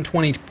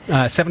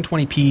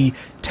 720p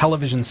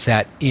television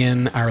set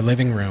in our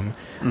living room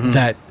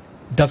that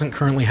doesn't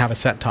currently have a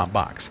set-top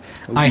box.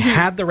 I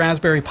had the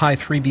Raspberry Pi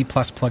 3B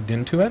Plus plugged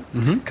into it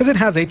because it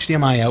has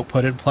HDMI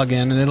output and plug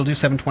in, and it'll do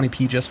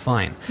 720p just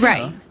fine.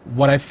 Right.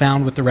 What I've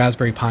found with the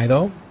Raspberry Pi,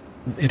 though,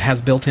 it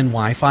has built-in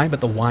Wi-Fi,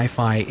 but the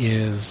Wi-Fi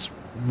is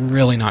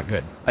really not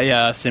good.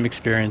 Yeah, same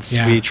experience.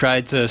 Yeah. We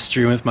tried to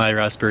stream with my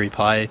Raspberry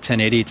Pi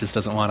 1080. It just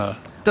doesn't want to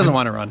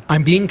run.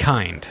 I'm being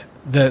kind.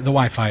 The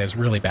Wi-Fi is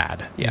really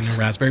bad in the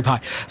Raspberry Pi.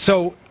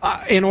 So,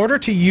 in order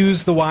to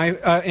use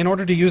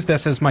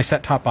this as my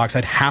set-top box,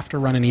 I'd have to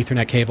run an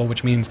Ethernet cable,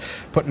 which means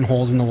putting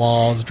holes in the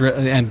walls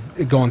and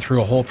going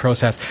through a whole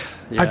process.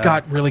 Yeah. I've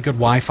got really good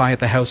Wi-Fi at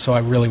the house, so I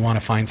really want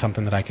to find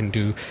something that I can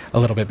do a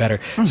little bit better.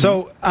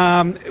 So,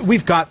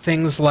 we've got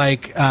things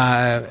like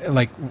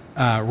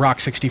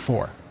Rock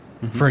 64.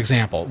 For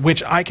example,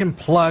 which I can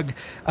plug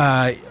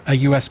a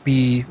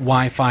USB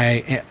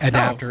Wi-Fi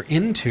adapter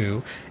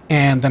into,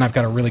 and then I've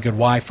got a really good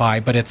Wi-Fi,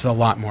 but it's a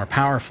lot more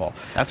powerful.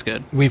 That's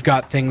good. We've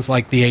got things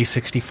like the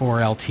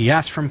A64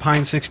 LTS from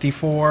Pine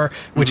 64,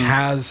 which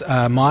has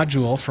a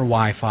module for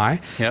Wi-Fi.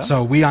 Yeah.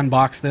 So we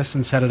unboxed this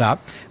and set it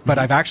up. But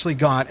I've actually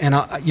got, and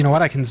you know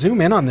what, I can zoom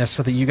in on this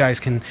so that you guys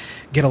can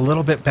get a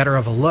little bit better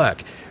of a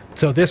look.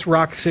 So this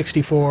Rock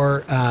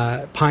 64,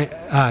 the Pine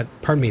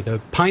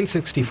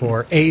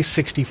 64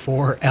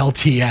 A64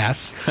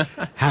 LTS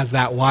has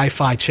that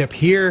Wi-Fi chip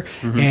here,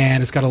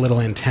 and it's got a little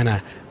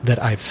antenna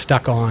that I've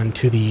stuck on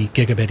to the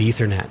gigabit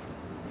Ethernet.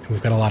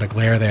 We've got a lot of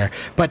glare there.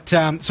 But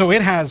so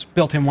it has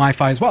built-in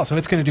Wi-Fi as well, so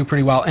it's going to do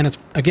pretty well. And it's,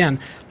 again,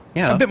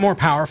 a bit more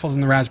powerful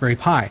than the Raspberry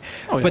Pi.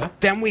 But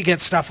then we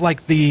get stuff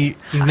like the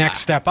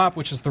next step up,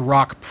 which is the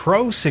Rock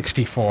Pro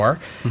 64,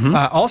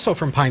 also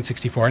from Pine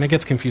 64. And it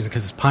gets confusing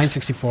because it's Pine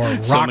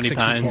 64, So Rock many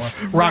 64, Pines.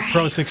 Rock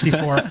Pro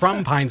 64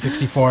 from Pine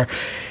 64.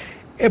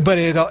 But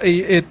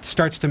it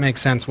starts to make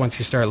sense once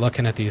you start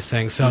looking at these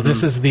things. So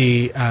this is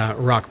the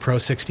Rock Pro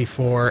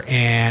 64,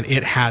 and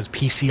it has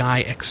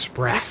PCI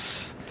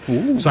Express.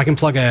 Ooh. So I can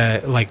plug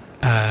a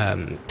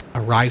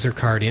riser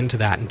card into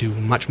that and do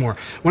much more.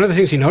 One of the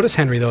things you notice,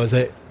 Henry, though, is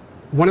that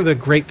one of the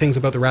great things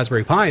about the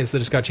Raspberry Pi is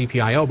that it's got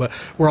GPIO, but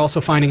we're also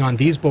finding on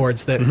these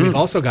boards that we've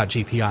also got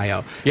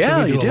GPIO. Yeah,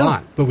 so we do you a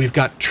lot. But we've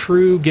got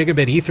true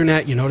gigabit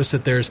Ethernet. You notice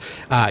that there's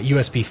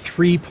USB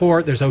 3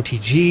 port, there's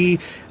OTG.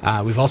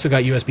 We've also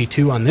got USB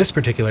 2 on this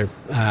particular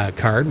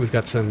card. We've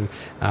got some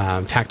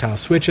tactile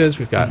switches.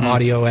 We've got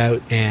audio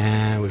out,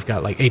 and we've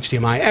got like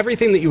HDMI,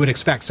 everything that you would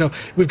expect. So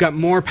we've got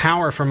more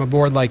power from a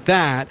board like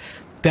that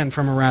than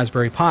from a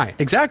Raspberry Pi.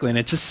 Exactly, and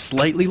it's just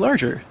slightly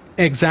larger.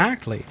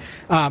 Exactly.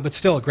 But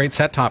still a great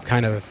set-top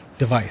kind of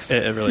device.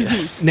 It really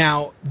is.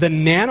 Now, the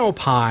Nano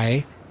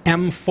Pi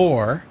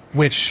M4,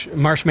 which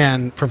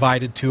Marshman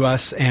provided to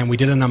us, and we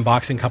did an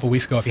unboxing a couple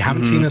weeks ago. If you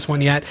haven't seen this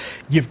one yet,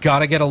 you've got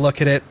to get a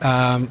look at it.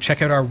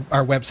 Check out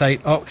our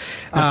website.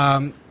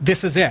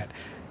 This is it.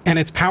 And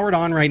it's powered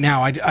on right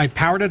now. I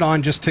powered it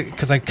on just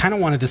because I kind of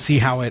wanted to see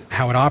how it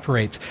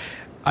operates.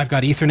 I've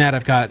got Ethernet,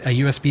 I've got a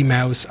USB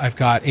mouse, I've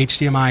got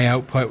HDMI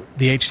output.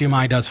 The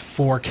HDMI does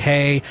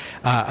 4K.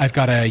 I've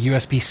got a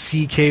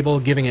USB-C cable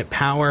giving it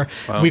power.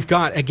 Wow. We've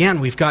got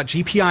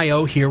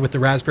GPIO here with the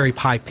Raspberry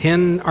Pi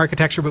pin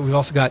architecture, but we've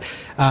also got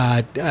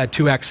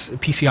 2x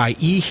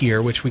PCIe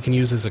here, which we can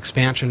use as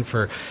expansion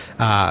for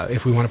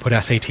if we want to put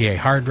SATA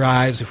hard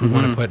drives, if we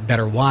want to put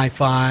better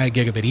Wi-Fi,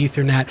 gigabit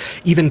Ethernet,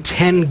 even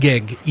 10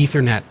 gig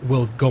Ethernet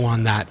will go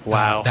on that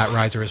that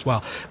riser as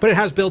well. But it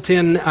has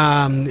built-in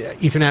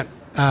Ethernet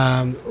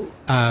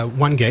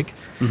 1 gig.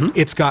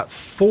 It's got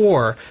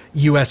 4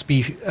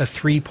 USB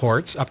 3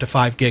 ports, up to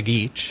 5 gig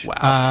each.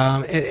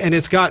 Wow. And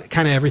it's got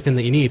kind of everything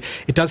that you need.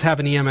 It does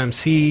have an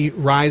eMMC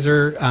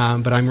riser,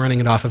 but I'm running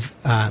it off of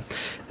an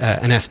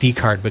SD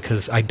card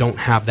because I don't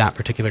have that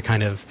particular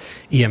kind of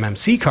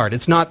eMMC card.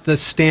 It's not the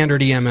standard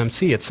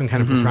eMMC. It's some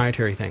kind of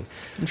proprietary thing.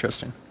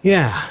 Interesting.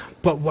 Yeah.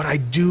 But what I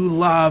do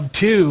love,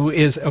 too,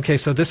 is, okay,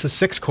 so this is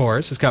 6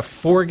 cores. It's got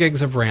 4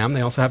 gigs of RAM.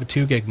 They also have a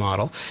 2 gig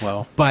model.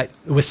 Wow. But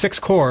with 6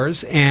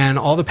 cores and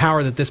all the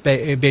power that this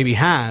baby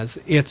has,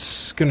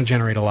 it's going to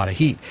generate a lot of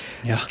heat.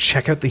 Yeah.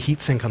 Check out the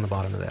heat sink on the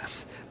bottom of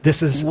this.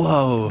 This is,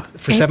 whoa,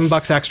 for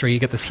 $7 extra, you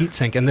get this heat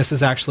sink, and this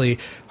is actually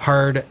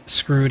hard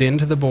screwed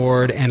into the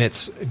board, and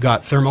it's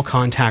got thermal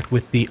contact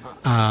with the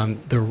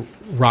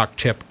rock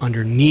chip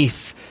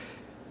underneath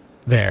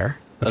there.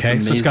 That's okay,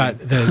 amazing. so it's got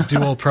the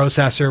dual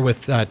processor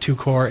with 2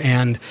 core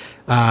and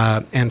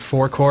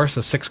 4 core, so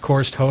 6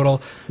 cores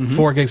total,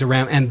 4 gigs of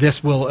RAM, and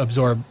this will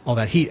absorb all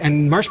that heat.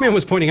 And Marshman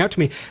was pointing out to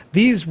me,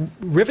 these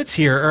rivets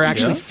here are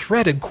actually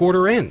threaded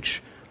 1/4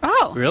 inch.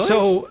 Oh, really?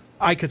 So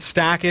I could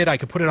stack it, I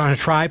could put it on a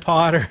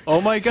tripod or Oh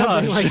my gosh.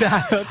 something like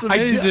that. That's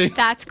amazing.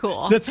 that's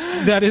cool.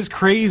 That is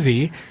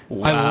crazy.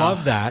 Wow. I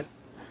love that.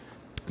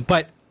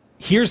 But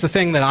here's the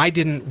thing that I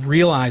didn't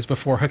realize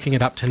before hooking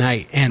it up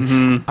tonight,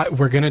 and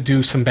we're going to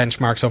do some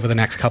benchmarks over the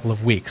next couple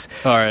of weeks.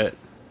 All right.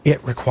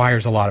 It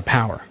requires a lot of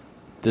power.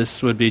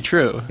 This would be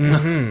true.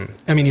 I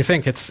mean, you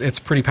think it's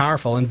pretty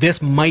powerful, and this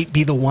might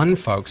be the one,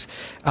 folks,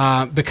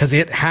 because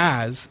it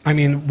has, I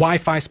mean,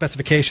 Wi-Fi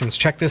specifications.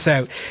 Check this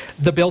out.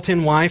 The built-in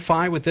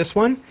Wi-Fi with this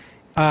one,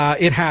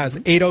 it has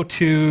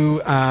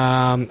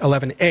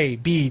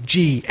 802.11a, B,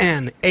 G,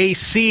 N, A,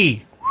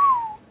 C.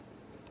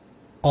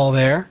 All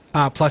there.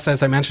 Plus,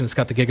 as I mentioned, it's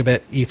got the gigabit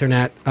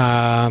Ethernet.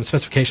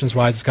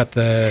 Specifications-wise, it's got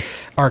the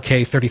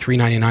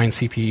RK3399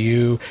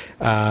 CPU.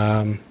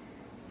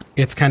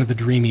 It's kind of the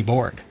dreamy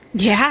board.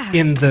 Yeah.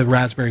 In the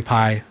Raspberry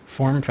Pi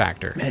form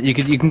factor. Man, you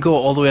can go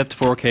all the way up to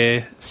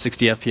 4K,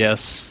 60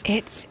 FPS.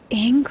 It's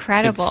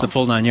incredible. It's the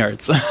full 9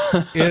 yards.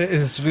 It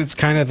is. It's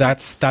kind of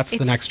that's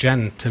the next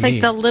gen to it's me.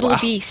 like the little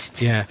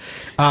beast. Yeah.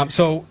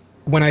 So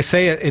when I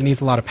say it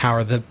needs a lot of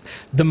power, the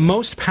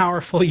most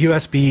powerful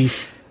USB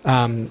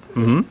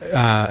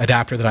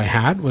adapter that I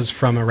had was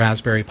from a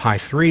Raspberry Pi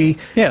 3.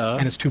 Yeah.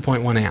 And it's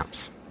 2.1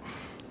 amps.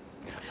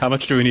 How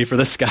much do we need for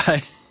this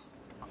guy?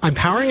 I'm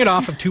powering it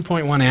off of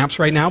 2.1 amps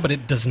right now, but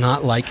it does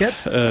not like it.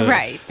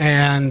 Right.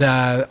 And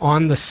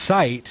on the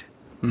site,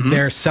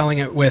 they're selling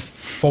it with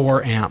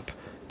 4 amp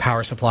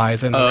power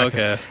supplies, and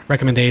the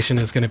recommendation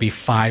is going to be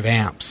 5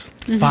 amps.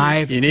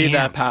 5 You need amps.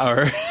 that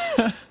power.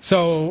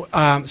 So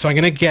I'm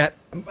going to get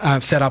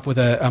set up with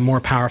a more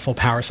powerful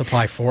power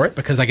supply for it,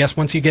 because I guess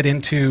once you get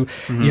into,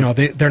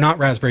 they're not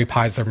Raspberry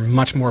Pis, they're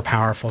much more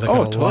powerful. They've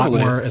got a lot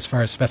more as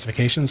far as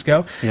specifications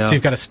go. Yeah. So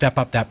you've got to step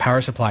up that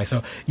power supply.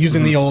 So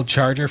using the old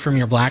charger from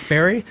your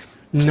BlackBerry,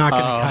 not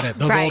going to cut it.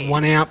 Those old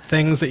 1 amp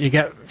things that you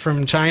get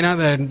from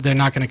China, they're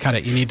not going to cut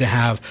it. You need to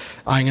have,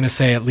 I'm going to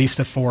say, at least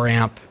a 4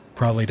 amp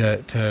probably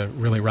to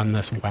really run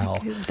this well.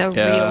 The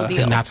real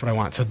deal. And that's what I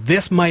want. So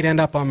this might end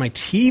up on my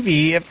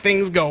TV if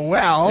things go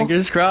well.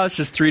 Fingers crossed,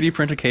 just 3D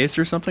print a case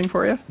or something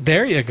for you.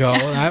 There you go.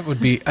 That would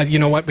be, you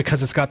know what,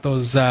 because it's got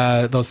those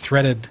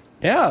threaded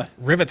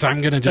rivets, I'm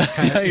going to just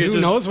kind of,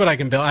 who knows what I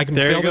can build. I can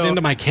build it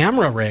into my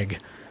camera rig.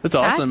 That's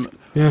awesome.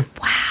 Yeah.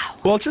 Wow.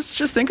 Well,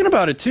 just thinking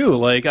about it too,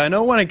 like I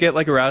know when I get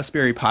like a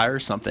Raspberry Pi or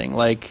something,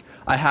 like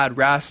I had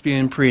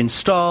Raspbian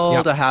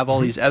pre-installed, I have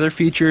all these other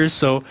features,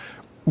 so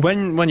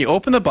when you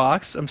open the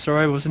box, I'm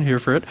sorry I wasn't here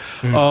for it,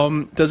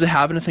 does it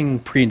have anything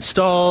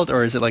pre-installed,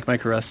 or is it like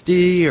micro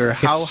SD, or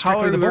how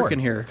are they working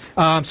here?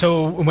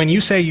 So when you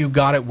say you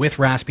got it with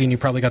Raspbian, you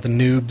probably got the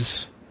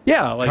noobs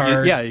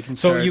card. You can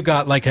start. So you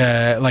got like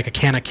a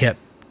Cana kit.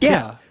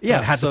 Yeah. So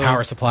it had the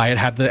power supply. It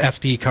had the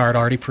SD card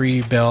already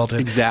pre-built.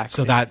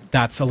 Exactly. So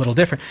that's a little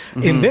different.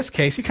 In this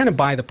case, you kind of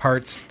buy the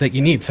parts that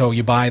you need. So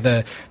you buy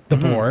the the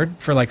board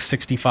for like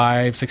 $65,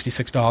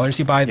 $66.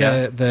 You buy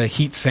the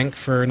heat sink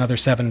for another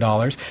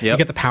 $7. You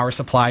get the power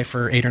supply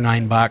for $8 or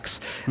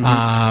 $9.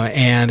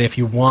 And if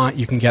you want,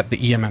 you can get the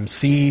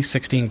eMMC.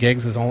 16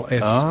 gigs is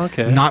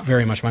not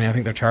very much money. I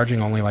think they're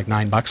charging only like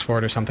 $9 for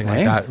it or something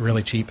like that.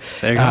 Really cheap.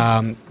 There you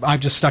go.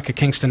 I've just stuck a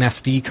Kingston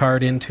SD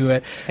card into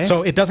it.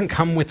 So it doesn't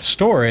come with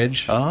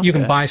storage. You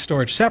can buy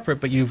storage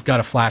separate, but you've got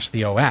to flash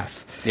the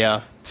OS.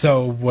 Yeah.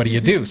 So what do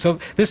you do? So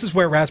this is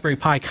where Raspberry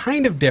Pi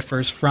kind of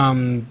differs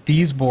from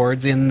these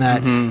boards in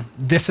that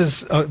this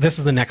is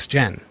the next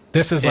gen.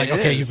 This is like,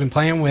 okay, you've been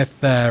playing with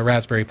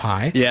Raspberry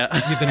Pi.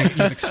 Yeah.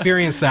 You've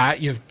experienced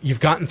that. You've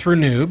gotten through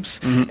Noobs,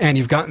 and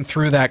you've gotten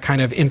through that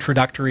kind of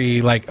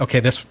introductory, like, okay,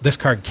 this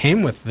card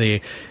came with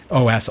the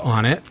OS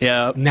on it.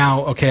 Yeah.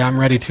 Now, okay, I'm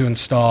ready to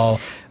install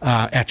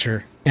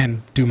Etcher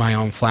and do my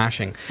own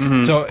flashing.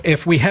 So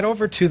if we head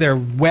over to their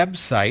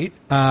website,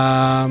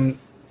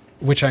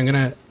 which I'm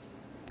going to...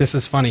 This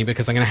is funny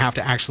because I'm going to have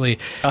to actually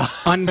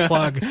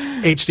unplug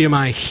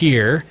HDMI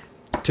here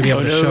to be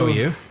able to show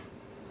you.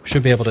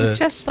 Should be able to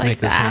just like make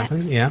this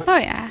happen. Yeah. Oh,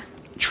 yeah.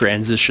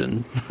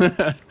 Transition.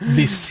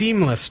 The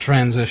seamless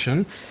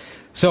transition.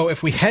 So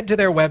if we head to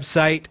their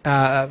website,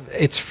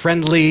 it's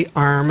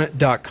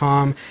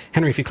friendlyarm.com.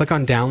 Henry, if you click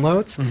on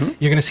downloads,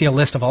 you're going to see a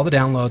list of all the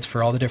downloads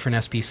for all the different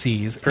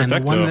SBCs. Perfecto. And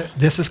the one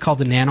this is called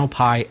the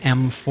NanoPi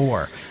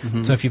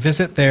M4. So if you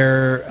visit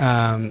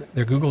their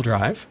Google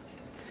Drive,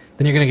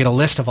 then you're going to get a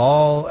list of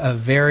all a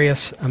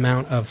various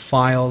amount of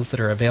files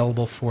that are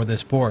available for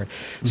this board.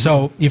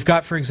 So you've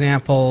got, for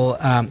example,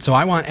 so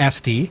I want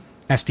SD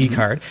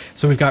card.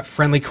 So we've got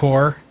Friendly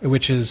Core,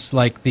 which is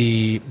like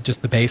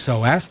just the base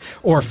OS,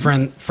 or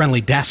Friendly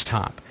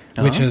Desktop,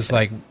 which is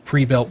like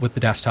pre-built with the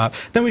desktop.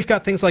 Then we've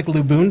got things like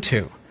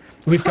Lubuntu.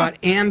 We've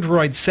got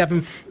Android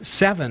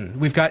 7.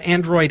 We've got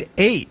Android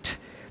 8.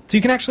 So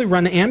you can actually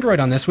run Android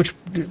on this, which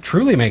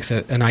truly makes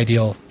it an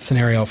ideal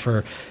scenario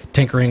for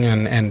tinkering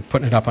and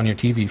putting it up on your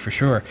TV for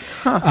sure.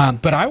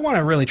 But I want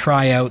to really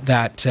try out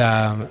that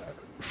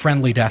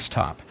Friendly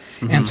Desktop.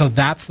 And so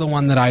that's the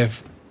one that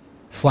I've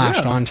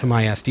flashed onto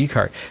my SD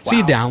card. So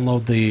you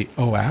download the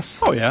OS.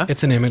 Oh, yeah.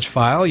 It's an image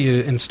file.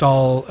 You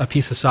install a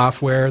piece of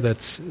software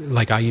that's,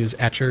 like I use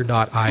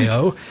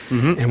Etcher.io.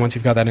 And once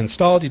you've got that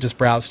installed, you just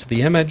browse to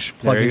the image,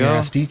 plug in your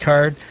SD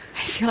card.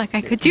 I feel like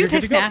I could do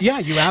this now. Yeah,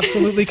 you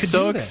absolutely could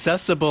do this. So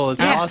accessible.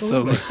 It's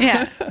Absolutely. awesome.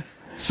 Yeah.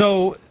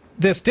 So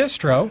this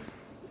distro,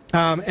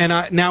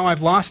 and now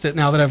I've lost it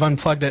now that I've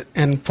unplugged it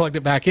and plugged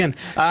it back in.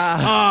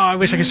 I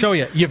wish I could show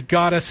you. You've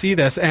got to see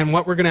this. And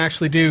what we're going to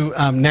actually do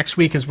next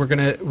week is I'm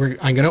going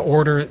to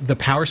order the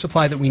power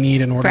supply that we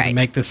need in order to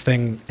make this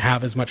thing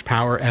have as much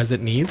power as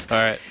it needs. All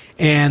right.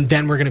 And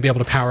then we're going to be able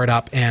to power it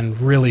up and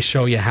really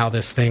show you how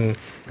this thing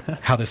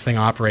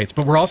operates.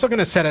 But we're also going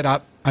to set it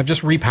up. I've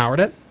just repowered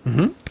it.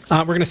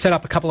 We're going to set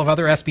up a couple of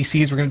other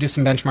SBCs. We're going to do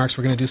some benchmarks.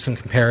 We're going to do some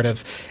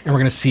comparatives. And we're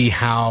going to see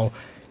how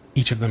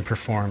each of them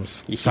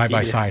performs side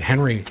by side.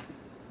 Henry,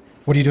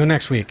 what are you doing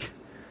next week?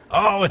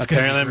 Oh, it's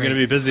going to be great. Apparently I'm going to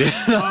be busy.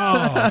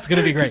 It's going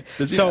to be great.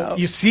 So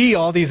you see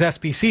all these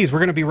SBCs. We're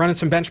going to be running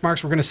some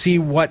benchmarks. We're going to see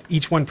what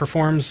each one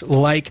performs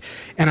like.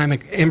 And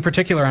in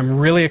particular, I'm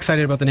really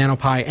excited about the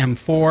NanoPi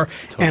M4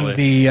 and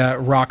the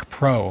Rock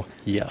Pro.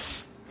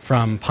 Yes.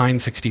 From Pine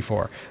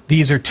 64.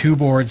 These are two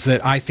boards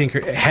that I think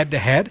are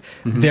head-to-head.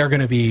 They're going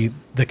to be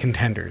the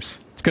contenders.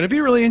 It's going to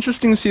be really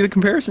interesting to see the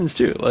comparisons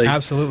too.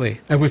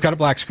 Absolutely. And we've got a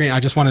black screen. I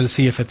just wanted to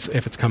see if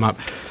it's come up.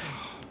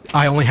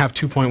 I only have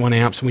 2.1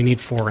 amps. We need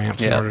 4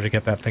 amps in order to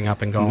get that thing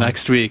up and going.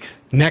 Next week,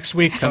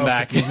 come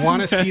back. If you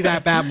want to see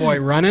that bad boy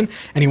running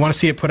and you want to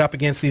see it put up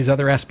against these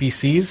other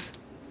SBCs,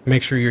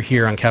 make sure you're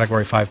here on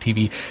Category 5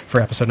 TV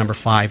for episode number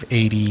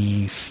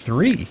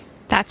 583.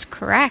 That's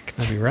correct.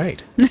 That'd be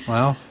right.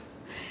 Wow.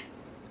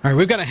 All right,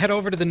 we've got to head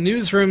over to the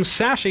newsroom.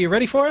 Sasha, you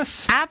ready for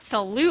us?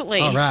 Absolutely.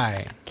 All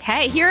right.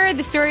 Okay, here are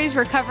the stories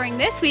we're covering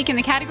this week in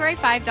the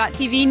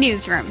Category5.tv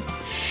newsroom.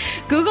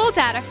 Google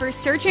data for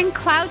search and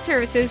cloud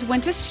services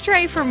went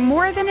astray for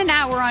more than an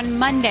hour on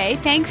Monday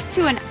thanks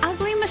to an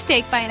ugly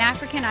mistake by an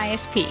African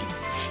ISP.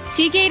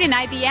 Seagate and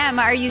IBM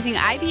are using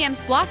IBM's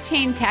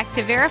blockchain tech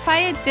to verify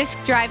a disk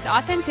drive's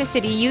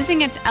authenticity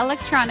using its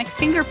electronic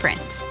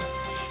fingerprints.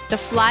 The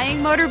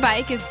flying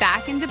motorbike is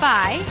back in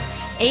Dubai,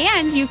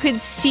 and you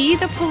could see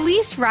the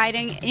police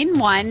riding in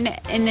one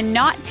in the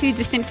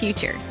not-too-distant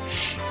future.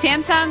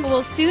 Samsung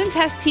will soon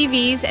test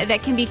TVs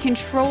that can be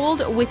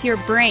controlled with your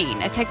brain,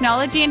 a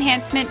technology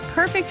enhancement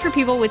perfect for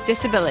people with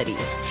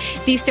disabilities.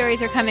 These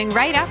stories are coming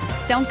right up.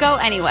 Don't go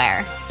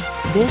anywhere.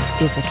 This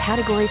is the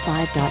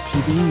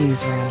Category5.tv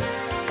newsroom,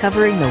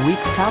 covering the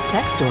week's top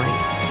tech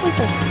stories with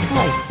a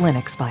slight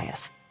Linux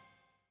bias.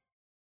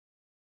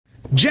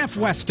 Jeff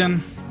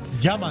Weston,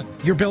 Yeah, man.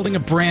 you're building a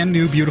brand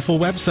new, beautiful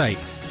website.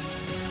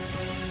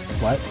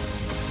 What?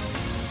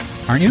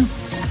 Aren't you?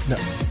 No.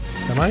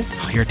 Am I?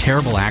 Oh, you're a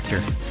terrible actor.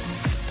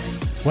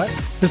 What?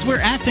 This is where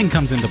acting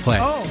comes into play.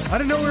 Oh, I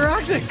didn't know we were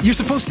acting. You're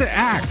supposed to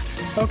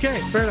act. Okay,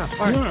 fair enough.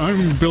 All right.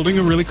 I'm building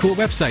a really cool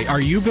website. Are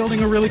you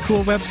building a really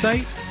cool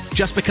website?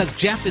 Just because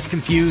Jeff is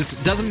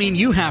confused doesn't mean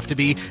you have to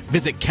be.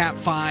 Visit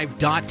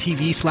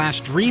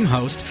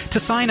cat5.tv/dreamhost to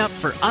sign up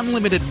for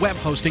unlimited web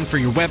hosting for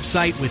your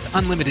website with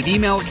unlimited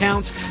email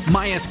accounts,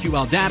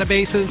 MySQL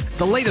databases,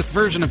 the latest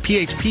version of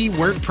PHP,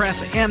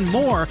 WordPress, and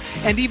more,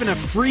 and even a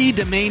free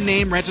domain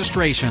name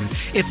registration.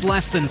 It's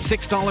less than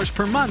 $6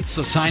 per month,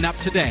 so sign up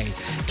today.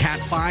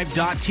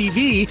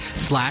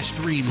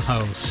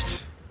 cat5.tv/dreamhost.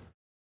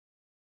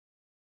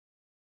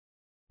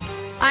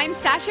 I'm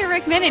Sasha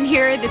Rickman, and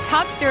here are the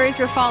top stories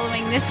we're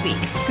following this week.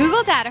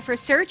 Google data for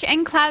search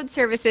and cloud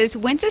services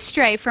went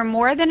astray for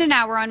more than an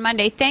hour on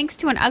Monday thanks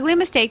to an ugly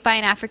mistake by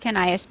an African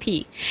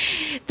ISP.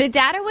 The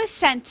data was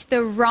sent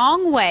the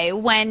wrong way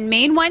when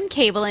Main One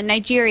Cable in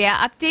Nigeria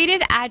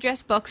updated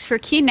address books for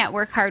key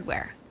network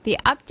hardware. The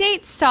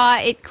update saw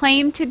it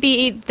claimed to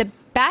be the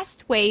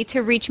best way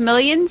to reach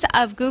millions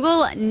of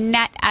Google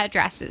net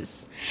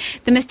addresses.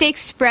 The mistake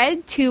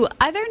spread to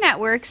other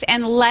networks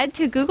and led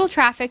to Google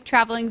traffic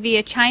traveling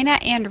via China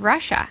and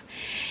Russia.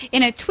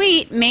 In a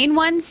tweet, Main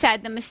One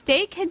said the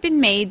mistake had been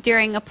made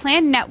during a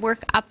planned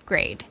network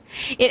upgrade.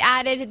 It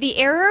added, the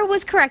error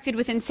was corrected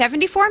within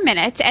 74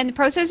 minutes and the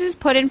process is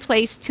put in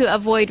place to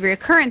avoid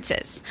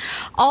reoccurrences.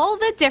 All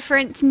the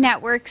different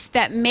networks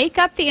that make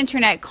up the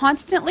internet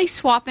constantly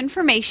swap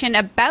information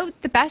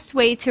about the best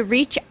way to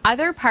reach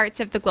other parts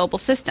of the global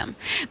system.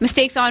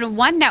 Mistakes on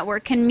one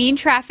network can mean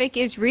traffic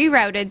is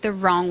rerouted the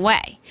wrong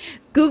way.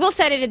 Google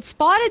said it had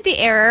spotted the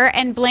error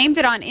and blamed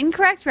it on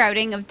incorrect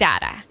routing of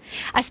data.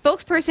 A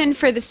spokesperson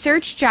for the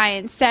search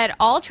giant said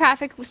all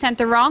traffic sent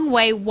the wrong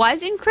way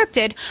was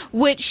encrypted,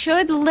 which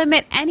should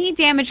limit any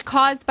damage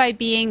caused by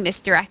being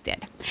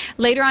misdirected.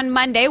 Later on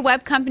Monday,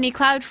 web company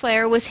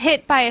Cloudflare was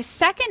hit by a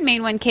second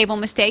Main One Cable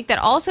mistake that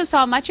also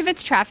saw much of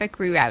its traffic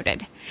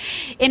rerouted.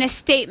 In a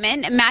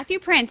statement, Matthew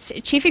Prince,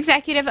 chief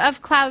executive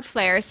of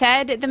Cloudflare,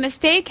 said the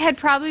mistake had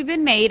probably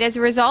been made as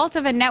a result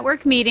of a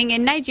network meeting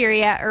in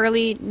Nigeria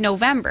early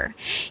November.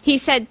 He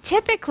said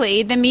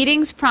typically the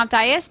meetings prompt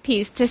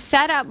ISPs to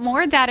set up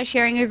more data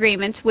sharing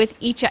agreements with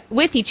each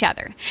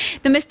other.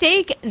 The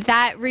mistake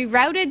that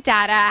rerouted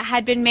data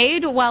had been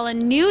made while a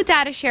new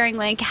data sharing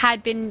link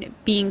had been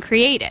being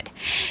created.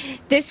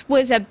 This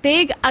was a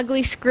big,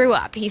 ugly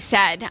screw-up, he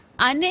said.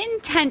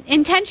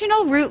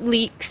 Intentional route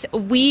leaks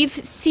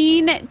we've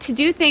seen to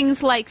do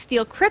things like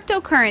steal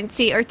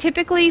cryptocurrency are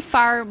typically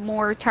far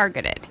more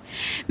targeted.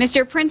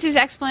 Mr. Prince's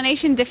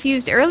explanation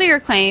diffused earlier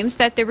claims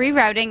that the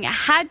rerouting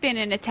had been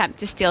an attempt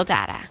to steal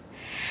data.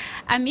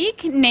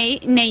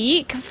 Amit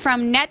Naik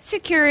from net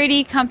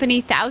security company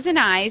Thousand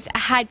Eyes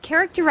had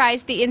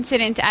characterized the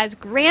incident as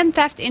grand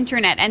theft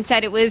internet and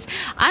said it was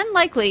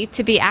unlikely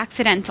to be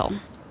accidental.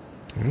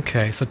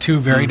 Okay, so two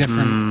very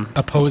different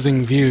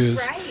opposing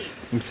views. Right.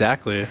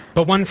 Exactly.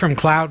 But one from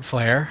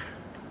Cloudflare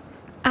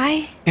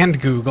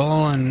and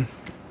Google. And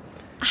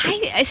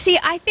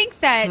I think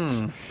that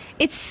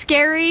it's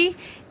scary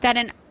that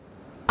an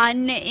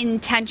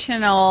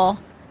unintentional,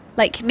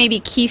 like maybe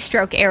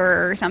keystroke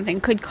error or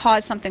something, could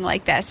cause something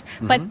like this.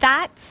 But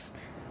that's,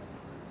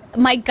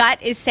 my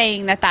gut is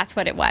saying that that's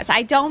what it was.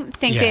 I don't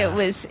think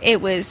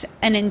it was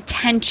an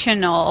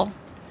intentional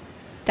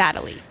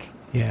data leak.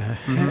 Yeah.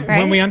 Right?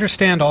 When we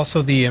understand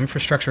also the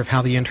infrastructure of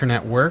how the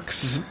internet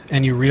works,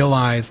 and you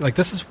realize, like,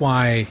 this is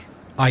why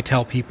I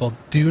tell people,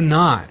 do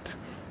not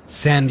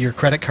send your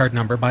credit card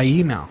number by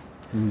email.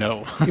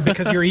 No.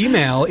 Because your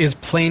email is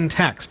plain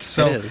text.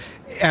 So it is.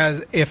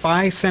 As if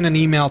I send an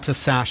email to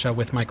Sasha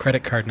with my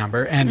credit card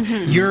number, and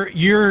you're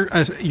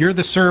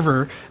the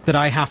server that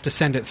I have to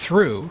send it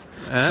through.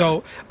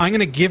 So I'm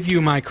going to give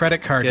you my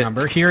credit card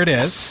number. Here it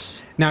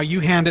is. Now you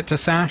hand it to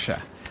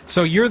Sasha.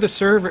 So you're the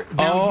server.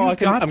 Now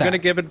I'm going to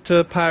give it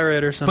to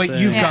Pirate or something. But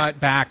you've got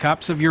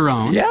backups of your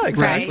own. Yeah,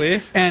 exactly.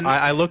 Right. And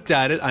I looked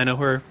at it. I know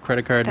her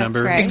credit card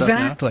number. Right. And stuff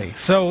now. Exactly.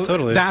 So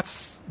Totally.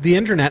 that's the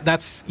internet.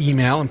 That's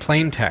email and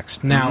plain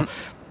text. Now,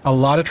 a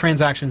lot of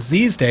transactions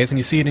these days, and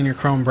you see it in your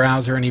Chrome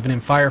browser and even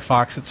in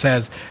Firefox, it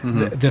says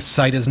this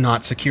site is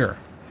not secure.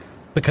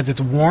 Because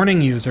it's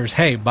warning users,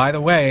 hey, by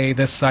the way,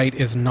 this site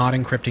is not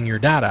encrypting your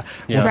data.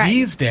 Yeah. Well, Right.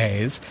 these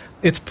days,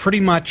 it's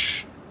pretty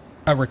much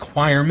a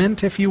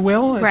requirement, if you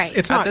will.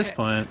 It's not At this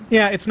point.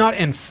 Yeah, it's not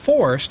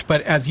enforced, but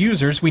as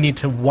users, we need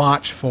to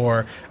watch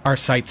for our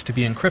sites to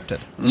be encrypted.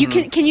 You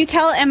can you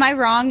tell, am I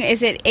wrong?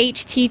 Is it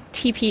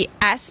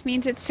HTTPS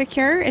means it's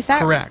secure? Is that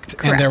Correct.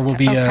 And there will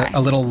be Okay. a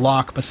little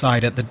lock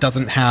beside it that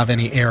doesn't have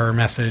any error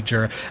message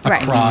or a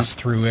Right. cross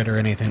through it or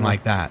anything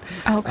like that.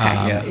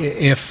 Okay.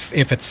 If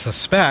it's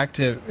suspect,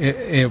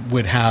 it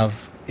would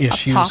have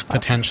issues pop-up.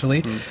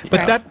 potentially.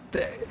 But Right.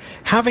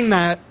 having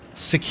that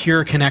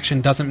secure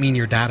connection doesn't mean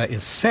your data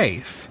is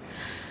safe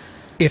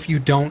if you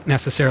don't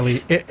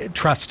necessarily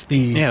trust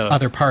the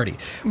other party.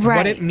 Right.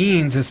 What it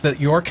means is that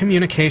your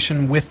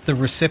communication with the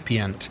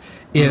recipient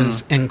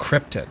is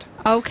encrypted.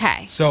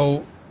 Okay.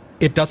 So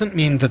it doesn't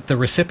mean that the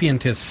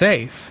recipient is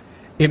safe.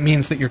 It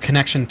means that your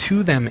connection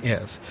to them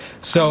is.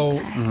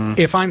 So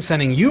if I'm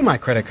sending you my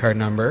credit card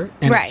number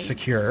and Right. it's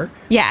secure,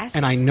 Yes.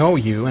 and I know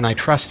you and I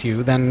trust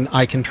you, then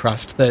I can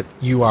trust that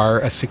you are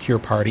a secure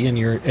party and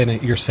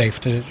you're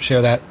safe to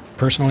share that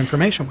personal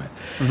information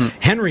with.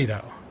 Henry,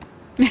 though,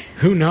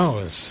 who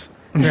knows?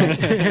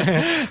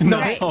 Right. No,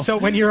 Right. So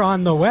when you're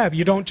on the web,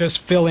 you don't just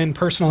fill in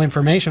personal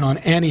information on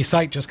any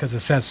site just because it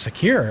says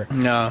secure.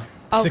 No.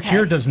 Okay.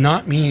 Secure does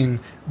not mean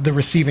the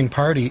receiving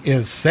party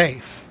is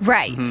safe.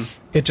 Right.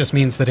 It just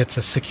means that it's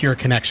a secure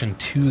connection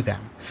to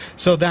them.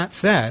 So that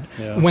said,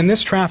 when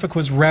this traffic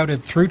was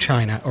routed through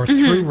China or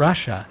through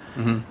Russia,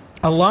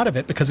 a lot of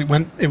it, because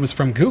it was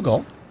from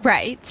Google,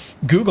 Right.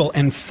 Google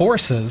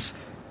enforces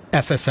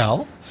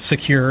SSL,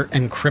 secure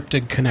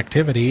encrypted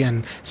connectivity,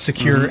 and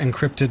secure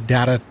encrypted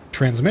data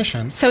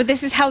transmission. So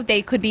this is how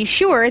they could be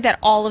sure that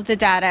all of the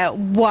data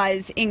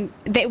was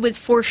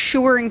for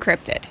sure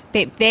encrypted.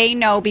 They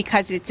know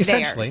because it's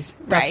Essentially, theirs,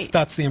 right?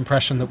 that's the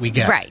impression that we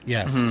get. Right.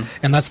 Yes.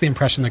 And that's the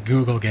impression that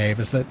Google gave,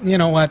 is that, you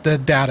know what, the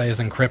data is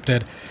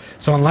encrypted.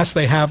 So unless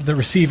they have the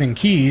receiving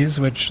keys,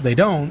 which they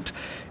don't,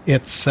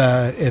 it's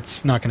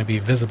not going to be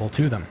visible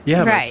to them.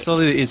 Yeah, Right. but still,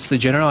 it's the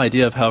general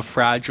idea of how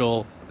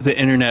fragile the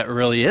internet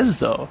really is,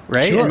 though,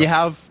 right? Sure. And you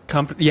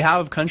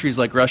have countries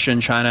like Russia and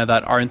China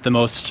that aren't the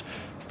most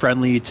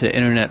friendly to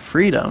internet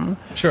freedom.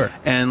 Sure.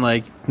 And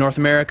like North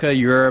America,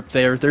 Europe,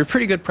 they're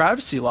pretty good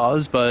privacy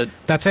laws, but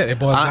That's it. It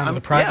boils down to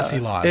the privacy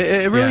laws.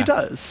 It really Yeah.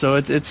 does. So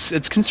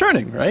it's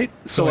concerning, right?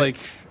 So like,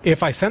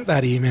 if I sent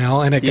that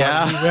email and it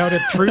got rerouted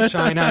through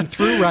China and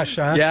through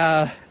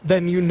Russia,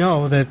 then you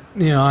know that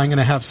I'm going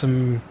to have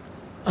some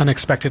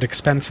unexpected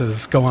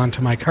expenses go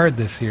onto my card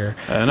this year.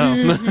 I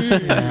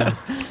know.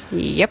 Yeah.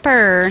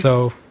 Yipper.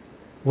 So,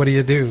 what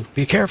do?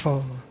 Be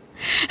careful.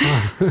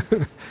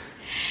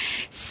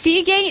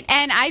 Seagate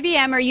and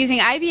IBM are using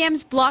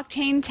IBM's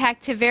blockchain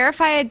tech to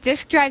verify a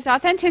disk drive's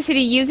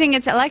authenticity using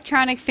its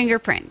electronic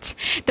fingerprint.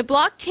 The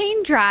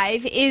blockchain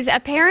drive is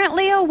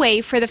apparently a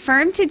way for the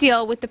firm to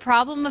deal with the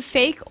problem of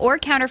fake or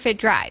counterfeit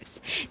drives.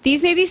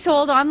 These may be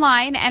sold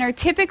online and are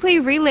typically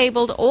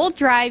relabeled old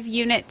drive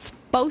units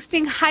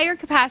boasting higher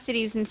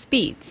capacities and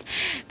speeds.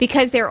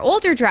 Because they're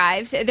older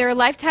drives, their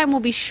lifetime will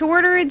be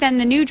shorter than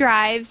the new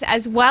drives,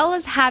 as well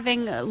as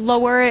having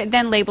lower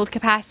than labeled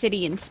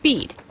capacity and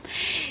speed.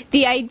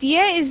 The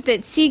idea is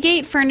that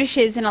Seagate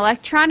furnishes an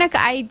electronic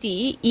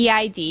ID,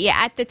 EID,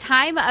 at the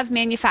time of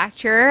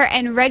manufacture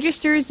and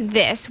registers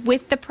this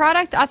with the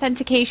product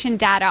authentication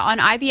data on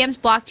IBM's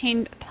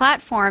blockchain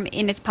platform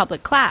in its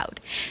public cloud.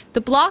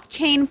 The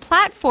blockchain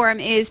platform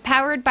is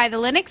powered by the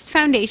Linux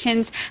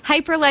Foundation's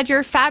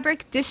Hyperledger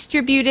Fabric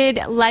Distributed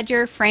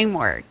Ledger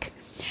Framework.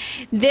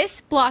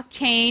 This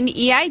blockchain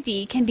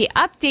EID can be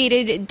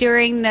updated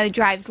during the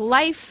drive's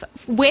life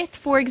with,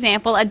 for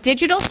example, a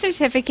digital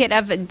certificate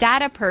of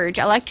data purge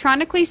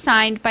electronically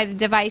signed by the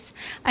device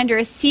under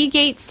a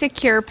Seagate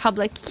Secure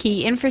Public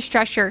Key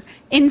Infrastructure,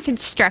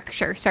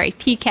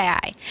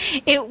 PKI.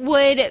 It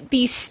would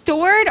be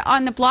stored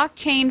on the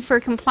blockchain for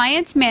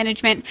compliance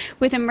management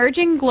with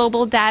emerging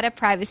global data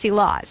privacy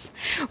laws.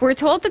 We're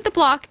told that the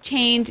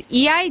blockchain's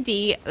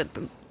EID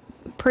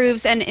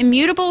proves an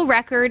immutable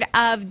record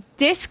of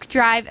disk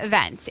drive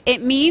events.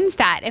 It means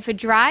that if a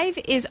drive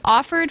is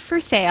offered for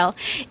sale,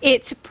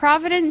 its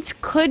provenance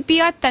could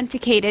be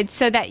authenticated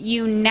so that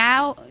you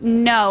now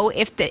know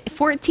if the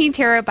 14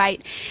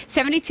 terabyte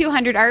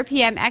 7200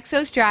 RPM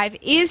Exos drive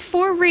is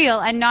for real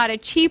and not a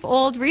cheap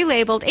old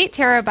relabeled 8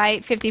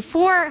 terabyte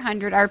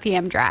 5400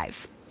 RPM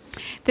drive.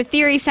 The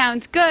theory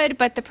sounds good,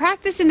 but the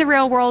practice in the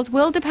real world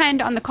will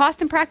depend on the cost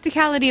and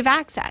practicality of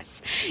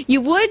access. You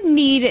would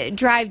need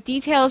drive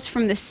details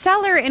from the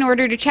seller in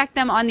order to check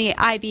them on the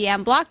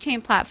IBM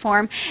blockchain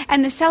platform,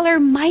 and the seller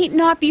might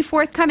not be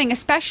forthcoming,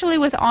 especially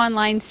with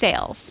online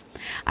sales.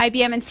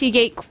 IBM and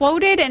Seagate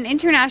quoted an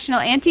international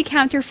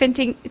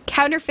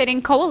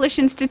anti-counterfeiting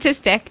coalition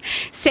statistic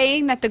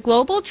saying that the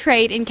global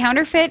trade in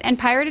counterfeit and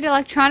pirated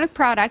electronic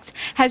products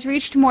has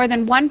reached more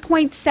than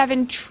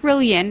 $1.7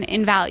 trillion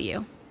in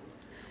value.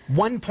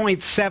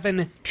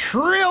 $1.7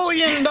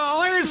 trillion?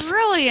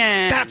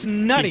 Brilliant. That's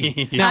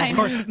nutty. Now, of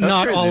course,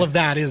 not crazy. all of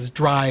that is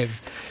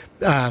drive,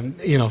 No, hard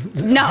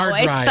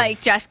it's drive.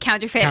 like just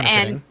counterfeit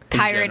and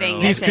pirating.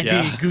 general. These It's could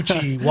a- be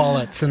Gucci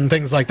wallets and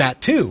things like that,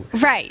 too.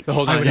 Right. The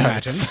whole I would nine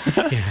imagine.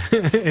 yards.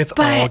 Yeah. It's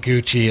But- all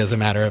Gucci, as a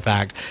matter of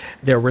fact.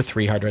 There were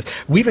 3 hard drives.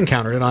 We've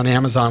encountered it on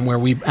Amazon where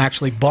we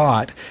actually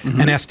bought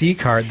an SD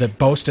card that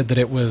boasted that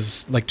it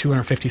was like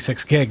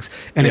 256 gigs,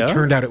 and it Yeah?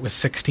 turned out it was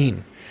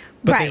 16.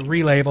 But Right. they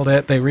relabeled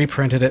it, they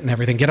reprinted it and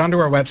everything. Get onto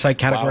our website,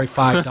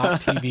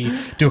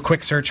 category5.tv, do a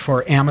quick search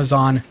for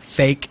Amazon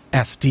Fake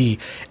SD,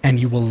 and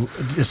you will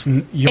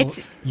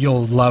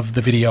you'll love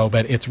the video,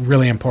 but it's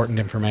really important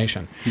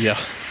information. Yeah.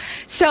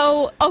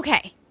 So,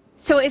 okay.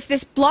 So if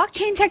this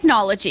blockchain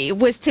technology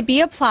was to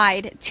be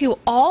applied to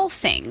all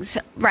things,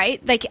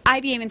 right? Like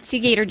IBM and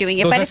Seagate are doing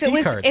it, Those but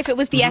SD cards. if it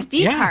was the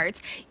SD Yeah.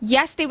 cards,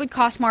 yes, they would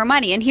cost more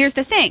money. And here's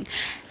the thing.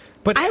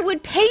 But I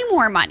would pay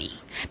more money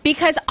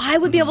because I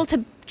would be able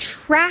to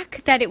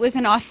track that it was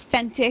an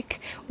authentic,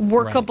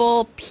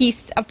 workable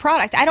piece of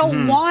product. I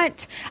don't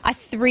want a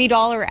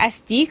 $3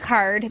 SD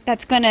card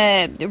that's going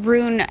to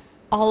ruin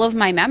all of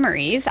my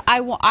memories,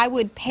 I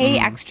would pay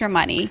extra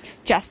money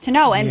just to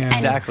know. And, Yeah. and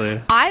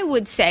Exactly. I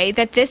would say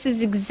that this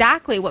is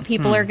exactly what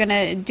people are going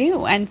to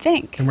do and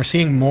think. And we're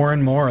seeing more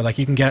and more. Like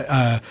you can get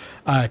a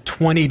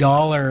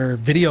 $20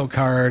 video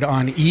card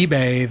on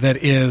eBay that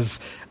is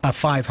a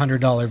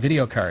 $500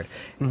 video card.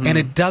 And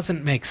it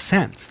doesn't make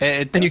sense.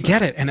 It and you doesn't.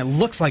 get it, and it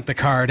looks like the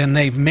card, and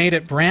they've made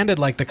it branded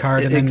like the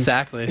card. And then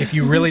Exactly. if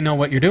you really know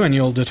what you're doing,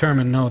 you'll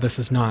determine, no, this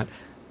is not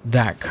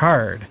that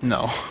card.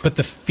 No. But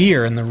the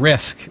fear and the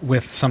risk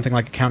with something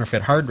like a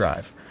counterfeit hard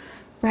drive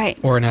Right.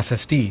 or an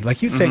SSD,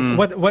 like you think,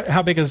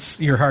 how big is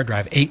your hard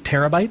drive? 8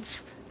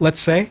 terabytes, let's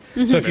say.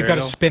 So if you've got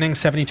a spinning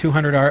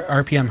 7,200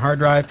 RPM hard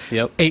drive,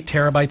 8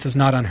 terabytes is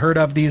not unheard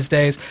of these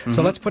days.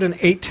 So let's put an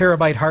 8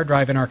 terabyte hard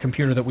drive in our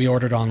computer that we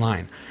ordered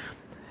online,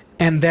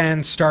 and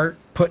then start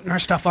putting our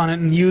stuff on it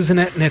and using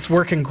it, and it's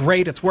working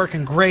great,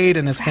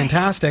 and it's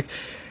fantastic.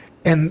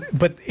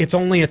 But it's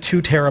only a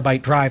 2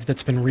 terabyte drive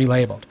that's been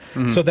relabeled.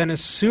 So then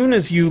as soon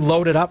as you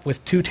load it up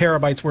with 2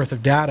 terabytes worth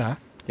of data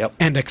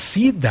and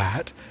exceed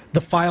that,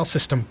 the file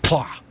system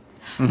corrupts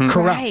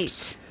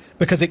Right.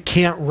 because it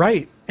can't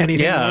write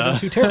anything more than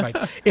 2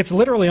 terabytes. It's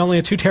literally only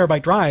a 2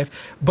 terabyte drive,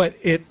 but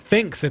it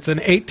thinks it's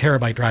an 8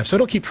 terabyte drive. So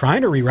it'll keep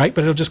trying to rewrite,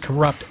 but it'll just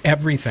corrupt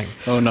everything.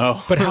 Oh,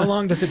 no. But how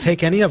long does it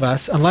take any of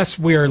us, unless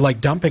we're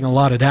like dumping a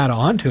lot of data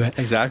onto it?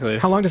 Exactly.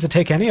 How long does it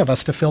take any of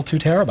us to fill 2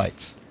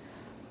 terabytes?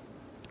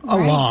 A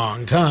Right.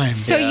 long time.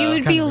 So you would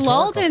It's be kind of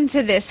lulled rhetorical.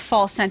 into this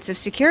false sense of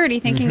security,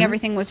 thinking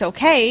everything was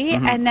okay,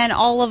 and then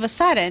all of a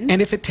sudden,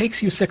 And if it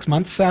takes you 6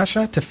 months,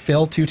 Sasha, to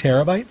fill 2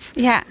 terabytes,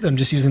 yeah, I'm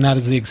just using that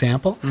as the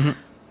example,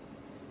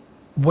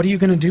 what are you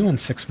going to do in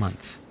 6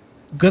 months?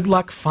 Good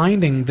luck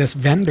finding this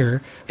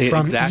vendor from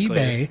Exactly.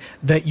 eBay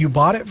that you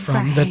bought it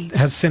from that Right.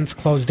 has since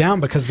closed down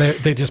because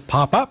they just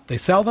pop up, they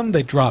sell them,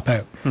 they drop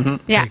out.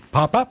 yeah, They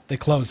pop up, they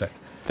close it.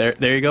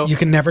 There you go. You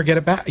can never get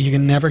it back. You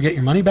can never get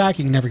your money back.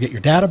 You can never get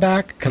your data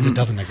back because it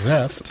doesn't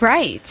exist.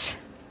 right.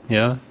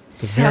 Yeah.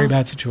 It's a very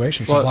bad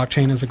situation. So Well-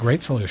 blockchain is a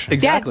great solution.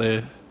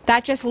 Exactly.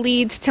 That just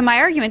leads to my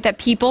argument that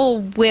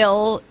people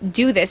will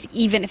do this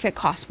even if it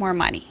costs more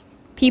money.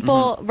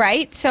 People,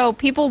 right? So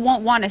people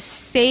won't want to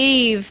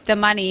save the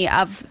money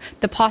of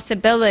the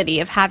possibility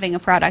of having a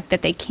product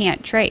that they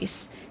can't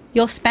trace.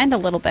 You'll spend a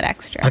little bit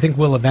extra. I think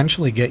we'll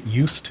eventually get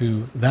used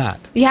to that.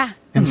 Yeah,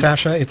 And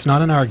Sasha, it's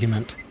not an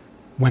argument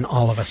when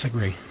all of us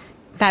agree.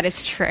 that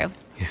is true.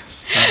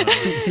 Yes.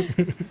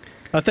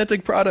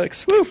 Authentic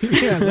products. Woo.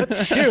 Yeah,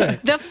 let's do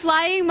it. The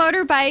flying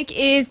motorbike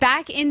is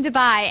back in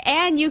Dubai,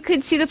 and you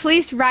could see the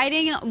police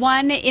riding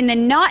one in the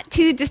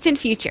not-too-distant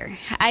future.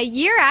 A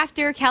year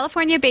after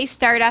California-based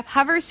startup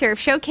HoverSurf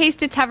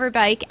showcased its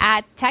hoverbike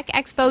at Tech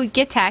Expo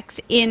Gitex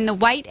in the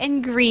white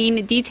and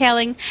green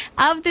detailing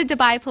of the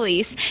Dubai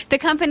police, the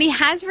company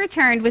has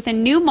returned with a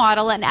new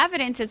model, and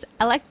evidence is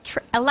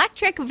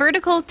electric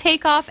vertical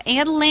takeoff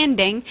and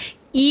landing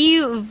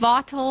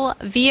eVTOL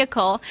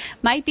vehicle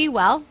might be,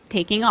 well,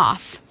 taking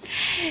off.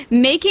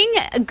 Making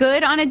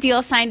good on a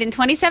deal signed in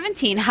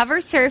 2017,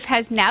 HoverSurf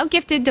has now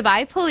gifted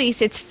Dubai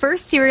Police its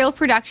first serial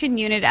production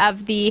unit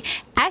of the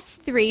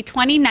S3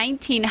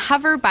 2019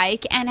 hover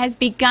bike and has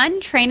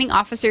begun training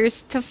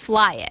officers to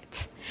fly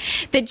it.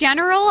 The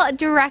General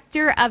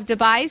Director of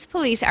Dubai's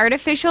Police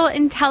Artificial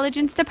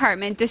Intelligence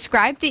Department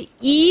described the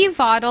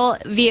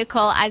eVTOL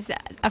vehicle as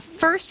a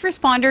first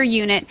responder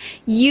unit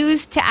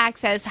used to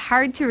access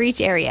hard-to-reach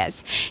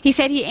areas. He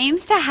said he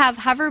aims to have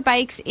hover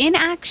bikes in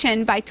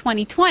action by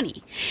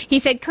 2020. He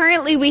said,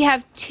 currently we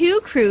have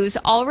 2 crews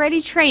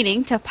already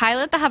training to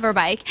pilot the hover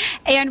bike,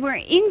 and we're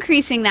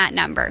increasing that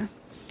number.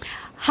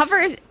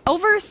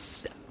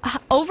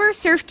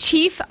 Oversurf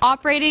Chief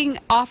Operating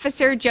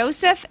Officer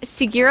Joseph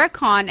Segura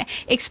Khan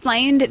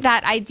explained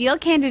that ideal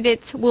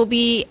candidates will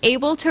be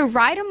able to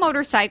ride a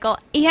motorcycle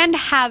and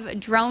have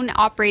drone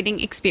operating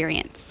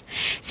experience.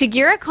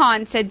 Segura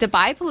Khan said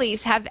Dubai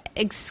Police have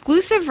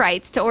exclusive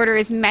rights to order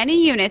as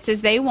many units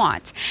as they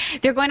want.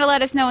 They're going to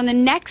let us know in the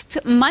next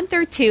month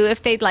or 2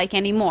 if they'd like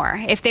any more.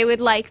 If they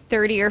would like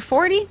 30 or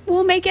 40,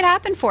 we'll make it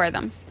happen for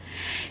them.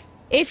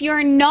 If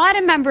you're not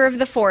a member of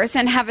the force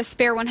and have a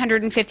spare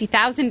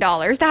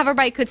 $150,000, the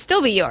hoverbike could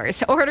still be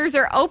yours. Orders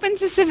are open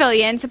to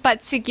civilians,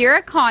 but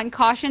Segura Khan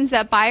cautions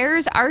that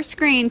buyers are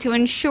screened to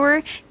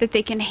ensure that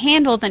they can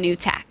handle the new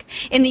tech.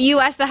 In the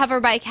U.S., the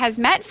hoverbike has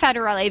met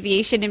Federal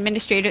Aviation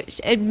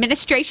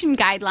Administration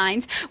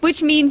guidelines,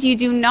 which means you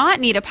do not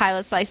need a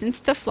pilot's license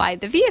to fly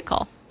the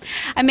vehicle.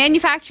 A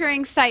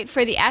manufacturing site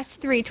for the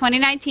S3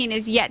 2019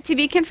 is yet to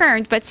be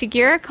confirmed, but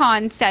Segura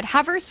Khan said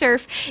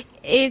HoverSurf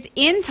is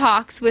in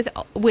talks with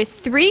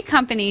 3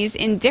 companies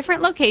in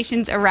different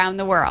locations around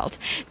the world,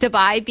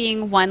 Dubai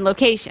being one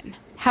location.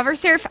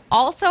 HoverSurf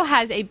also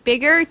has a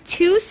bigger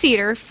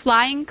 2-seater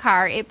flying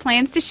car it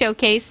plans to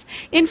showcase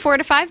in 4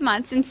 to 5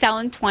 months and sell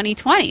in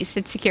 2020,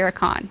 said Segura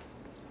Khan.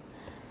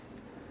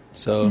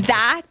 So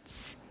That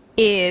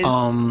is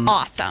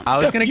awesome. I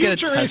was The going to get a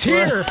future is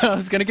Tesla. here. I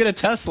was going to get a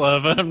Tesla,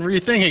 but I'm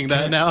rethinking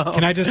that now.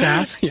 Can I just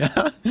ask?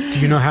 Yeah. Do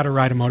you know how to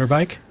ride a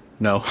motorbike?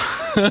 No.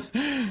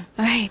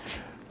 Right.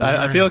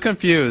 I feel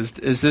confused.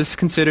 Is this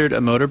considered a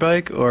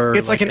motorbike or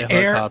It's like an a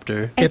air-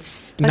 helicopter?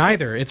 It's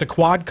neither. It's a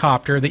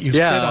quadcopter that you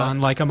sit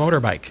on like a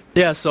motorbike.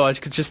 Yeah, so I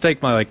could just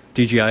take my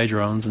DJI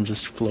drones and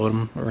just float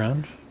them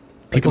around.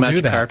 People like a do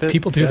magic that. Carpet.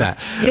 People do that.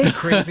 The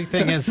crazy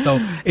thing is, though,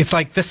 it's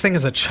like this thing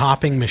is a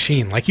chopping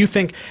machine. Like you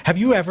think, have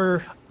you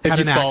ever If had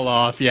you an fall accident?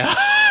 off, yeah.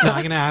 No, I'm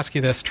going to ask you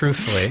this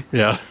truthfully.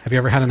 Yeah. Have you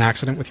ever had an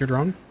accident with your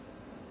drone?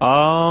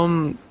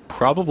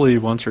 Probably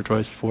once or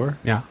twice before.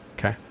 Yeah.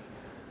 Okay.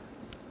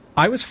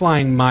 I was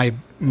flying my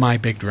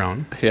big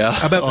drone. Yeah.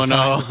 About the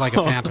size of like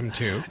a Phantom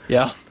 2.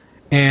 Yeah.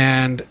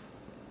 And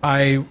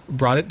I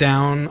brought it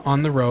down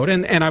on the road,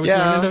 and I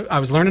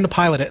was learning to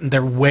pilot it, and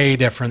they're way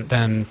different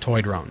than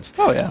toy drones.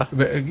 Oh yeah.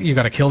 You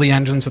got to kill the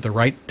engines at the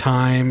right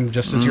time,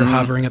 just as you're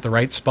hovering at the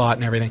right spot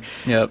and everything.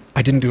 Yep.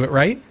 I didn't do it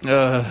right,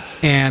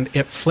 and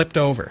it flipped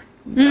over.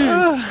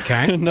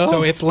 Okay, No.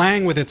 So it's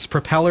laying with its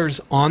propellers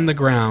on the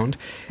ground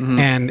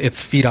and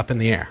its feet up in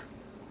the air.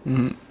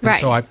 And Right.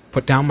 so I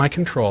put down my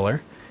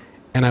controller,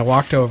 and I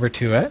walked over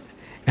to it,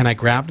 and I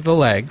grabbed the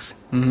legs,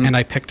 and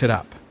I picked it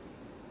up.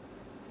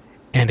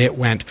 And it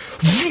went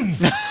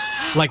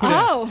like this,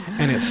 Oh.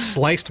 and it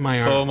sliced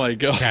my arm. Oh my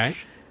gosh. Okay,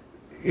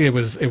 it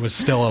was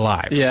still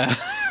alive. Yeah.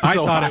 I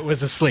So thought it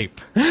was asleep.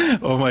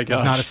 Oh my It was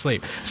gosh. not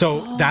asleep.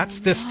 So that's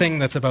this thing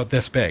that's about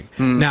this big.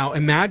 Now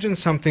imagine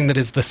something that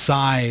is the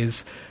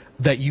size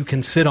that you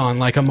can sit on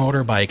like a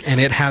motorbike,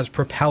 and it has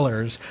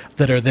propellers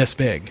that are this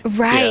big.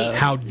 Right.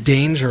 How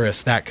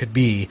dangerous that could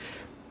be.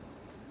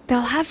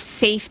 They'll have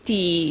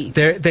safety.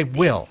 They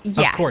will, of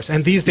Yes. course.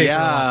 And these days are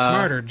a lot Yeah.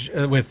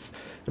 smarter with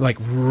like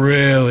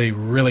really,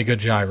 really good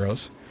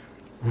gyros,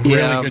 really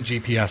Yeah. good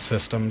GPS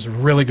systems,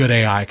 really good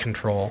AI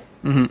control.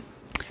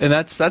 And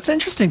that's an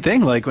interesting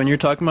thing. Like when you're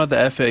talking about the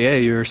FAA,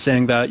 you're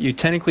saying that you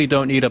technically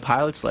don't need a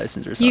pilot's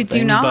license or something. You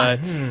do not. But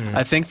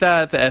I think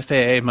that the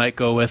FAA might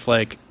go with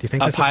like you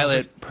think a this is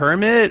pilot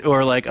permit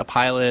or like a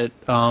pilot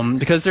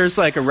because there's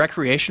like a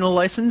recreational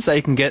license that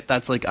you can get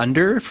that's like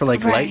under for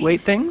like Right.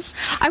 lightweight things.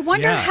 I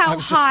wonder I how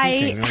was just high,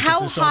 thinking, like, how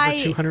is this over high,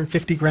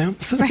 250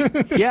 grams?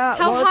 Yeah.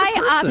 how well, it's a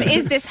high up person.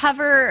 is this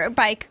hover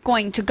bike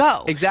going to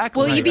go?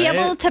 Exactly, Will you be right?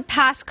 able to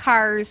pass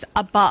cars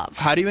above?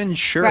 How do you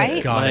insure Right?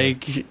 it? Got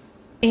it. Like,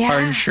 Yeah. are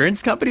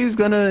insurance companies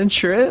going to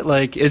insure it?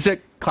 Like, is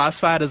it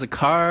classified as a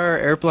car,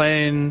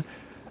 airplane,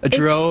 a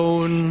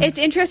drone? It's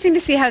interesting to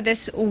see how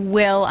this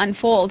will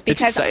unfold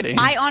because exciting.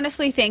 I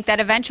honestly think that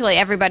eventually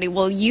everybody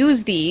will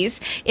use these.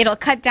 It'll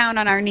cut down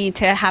on our need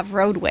to have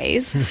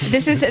roadways.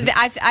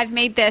 I've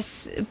made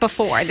this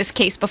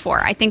case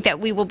before. I think that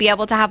we will be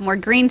able to have more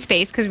green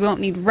space because we won't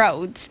need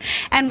roads,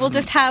 and we'll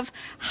just have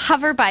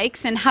hover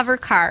bikes and hover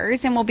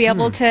cars, and we'll be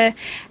able to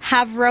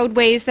have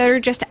roadways that are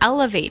just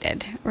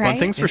elevated. Right? One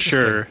thing's for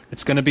sure,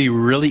 it's going to be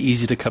really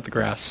easy to cut the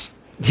grass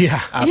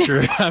Yeah.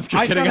 after I've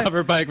getting gotta- a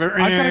hover bike. I've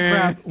got to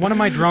grab one of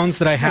my drones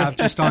that I have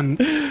just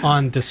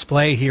on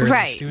display here in the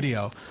Right.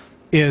 studio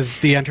is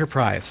the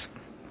Enterprise,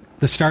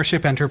 the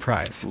Starship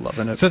Enterprise.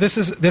 Loving it. So this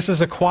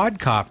is a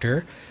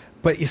quadcopter,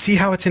 but you see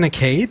how it's in a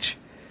cage?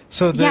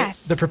 So Yes.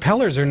 the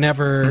propellers are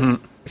never.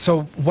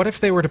 So what if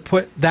they were to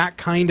put that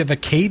kind of a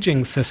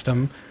caging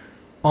system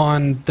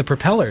on the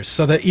propellers,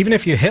 so that even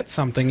if you hit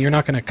something, you're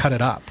not going to cut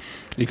it up?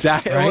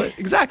 Exactly. Right? Well,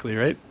 exactly.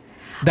 Right.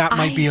 That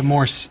might be a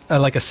more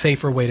like a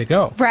safer way to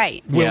go.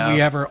 Right. Will Yeah.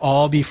 we ever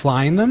all be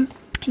flying them?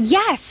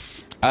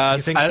 Yes. You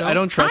think so? I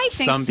don't trust I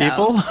think some so.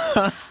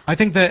 people. I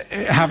think that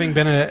having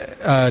been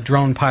a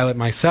drone pilot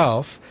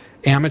myself,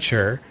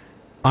 amateur,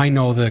 I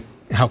know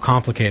how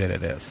complicated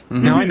it is.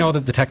 Now I know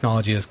that the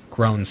technology has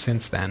grown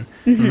since then,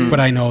 but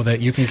I know that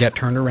you can get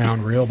turned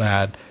around real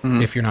bad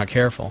if you're not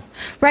careful.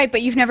 Right,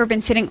 but you've never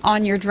been sitting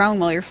on your drone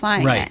while you're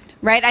flying Right. it.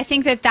 Right? I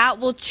think that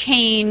will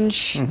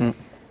change.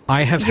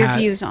 I have Your had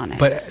views on it.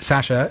 But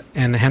Sasha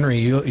and Henry,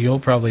 you'll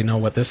probably know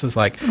what this is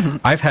like.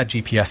 I've had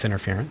GPS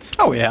interference,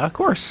 Oh yeah, of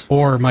course.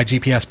 or my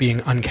GPS being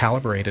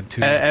uncalibrated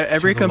to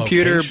Every to the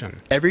computer, location.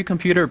 every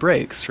computer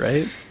breaks,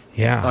 right?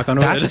 Yeah, Knock on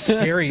that's wood. a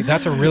scary.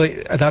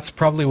 That's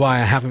probably why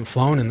I haven't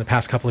flown in the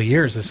past couple of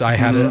years. Is I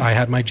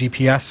had my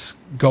GPS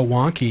go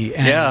wonky,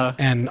 and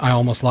and I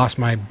almost lost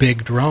my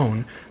big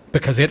drone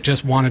because it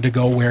just wanted to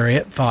go where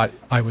it thought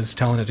I was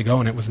telling it to go,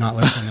 and it was not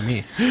listening to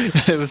me.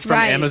 It was from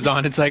Right.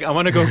 Amazon. It's like, I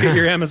want to go get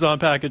your Amazon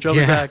package. I'll be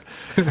Yeah.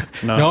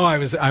 back. No, I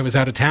was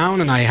out of town,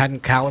 and I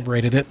hadn't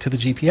calibrated it to the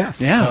GPS.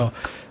 Yeah. So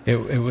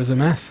it was a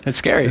mess. It's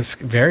scary. It's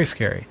very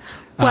scary.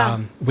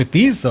 Well- With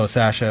these, though,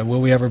 Sasha,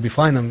 will we ever be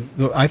flying them?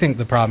 I think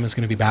the problem is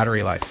going to be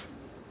battery life.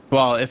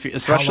 Well,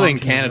 especially How long in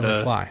can you really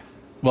Canada, fly?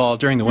 well,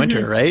 during the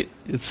winter, right?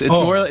 It's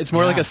Oh, more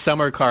like yeah. a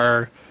summer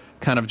car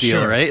kind of deal,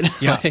 Sure. right?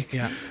 Yeah, Like,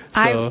 yeah.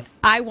 So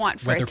I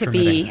want for Weather it to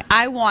permitting. be.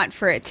 I want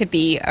for it to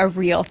be a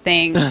real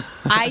thing.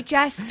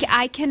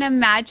 I can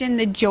imagine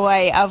the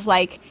joy of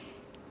like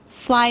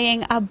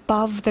flying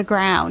above the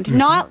ground,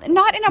 not in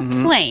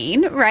a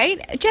plane,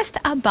 right? Just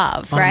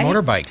above, On right? a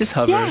motorbike. just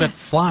hover. Yeah. that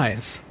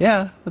flies.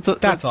 Yeah,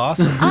 That's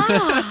awesome.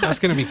 That's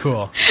going to be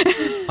cool.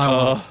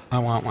 I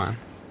want one.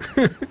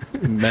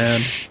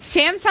 Man.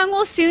 Samsung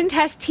will soon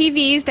test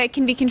TVs that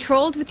can be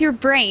controlled with your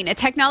brain, a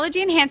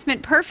technology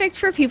enhancement perfect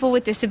for people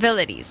with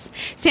disabilities.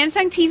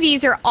 Samsung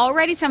TVs are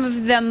already some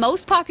of the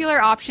most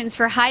popular options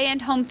for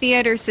high-end home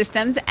theater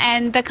systems,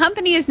 and the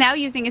company is now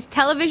using its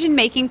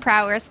television-making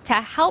prowess to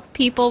help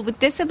people with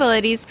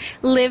disabilities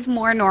live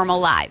more normal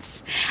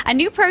lives. A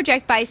new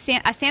project by a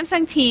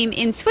Samsung team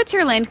in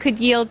Switzerland could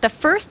yield the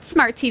first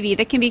smart TV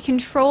that can be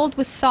controlled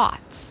with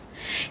thoughts.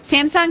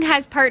 Samsung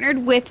has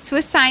partnered with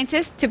Swiss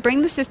scientists to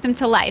bring the system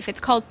to life.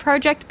 It's called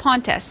Project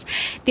Pontus.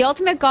 The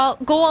ultimate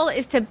goal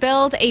is to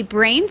build a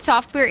brain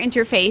software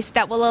interface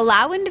that will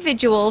allow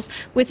individuals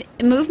with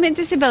movement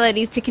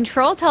disabilities to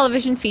control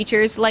television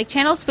features like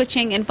channel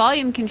switching and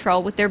volume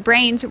control with their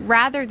brains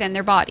rather than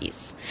their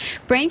bodies.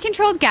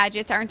 Brain-controlled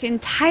gadgets aren't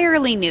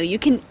entirely new. You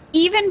can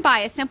even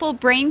buy a simple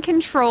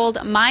brain-controlled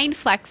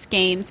MindFlex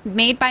games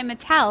made by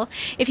Mattel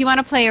if you want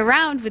to play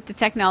around with the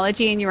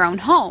technology in your own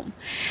home.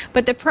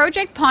 But the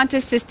Project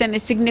Pontus system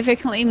is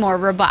significantly more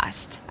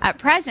robust. At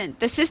present,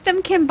 the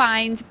system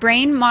combines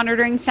brain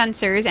monitoring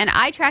sensors and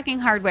eye-tracking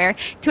hardware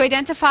to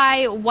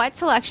identify what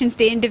selections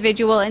the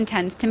individual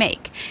intends to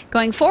make.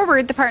 Going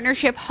forward, the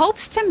partnership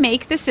hopes to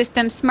make the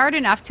system smart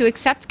enough to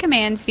accept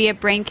commands via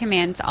brain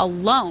commands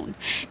alone,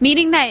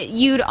 meaning that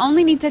you'd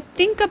only need to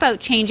think about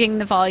changing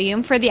the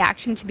volume for the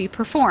action to be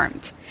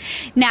performed.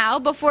 Now,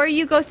 before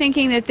you go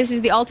thinking that this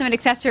is the ultimate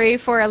accessory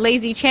for a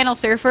lazy channel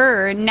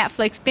surfer or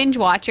Netflix binge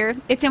watcher,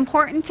 it's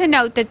important to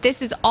note that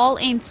this is all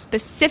aimed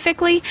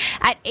specifically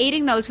at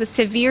aiding those with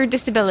severe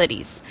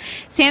disabilities.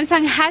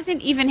 Samsung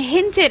hasn't even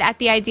hinted at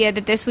the idea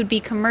that this would be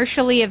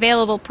commercially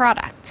available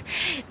product.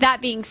 That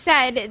being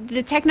said,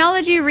 the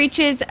technology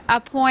reaches a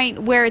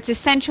point where it's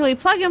essentially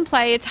plug and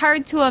play. It's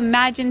hard to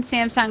imagine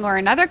Samsung or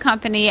another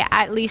company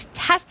at least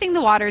testing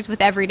the waters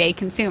with everyday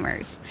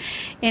consumers.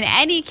 In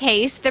any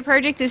case, the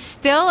project is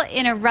still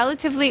in a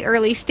relatively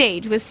early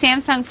stage, with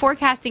Samsung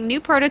forecasting new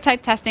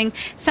prototype testing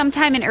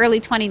sometime in early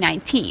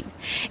 2019.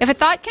 If a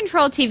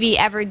thought-controlled TV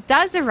ever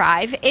does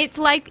arrive, it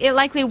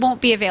likely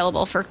won't be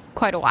available for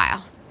quite a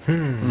while.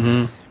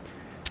 Mm-hmm.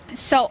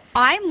 So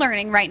I'm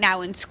learning right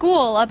now in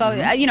school about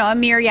a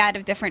myriad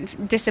of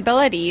different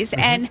disabilities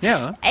and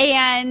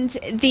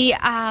the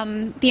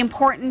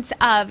importance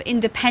of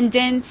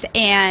independence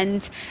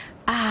and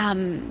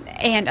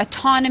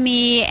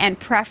autonomy and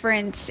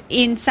preference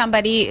in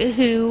somebody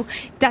who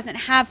doesn't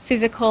have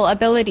physical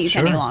abilities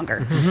any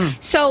longer.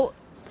 Mm-hmm. So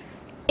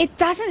it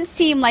doesn't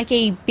seem like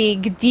a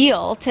big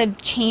deal to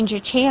change a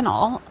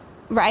channel,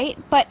 right?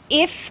 But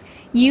if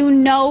you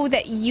know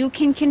that you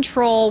can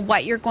control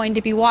what you're going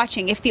to be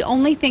watching, if the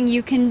only thing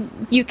you can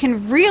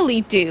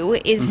really do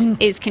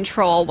is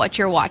control what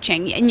you're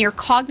watching, and your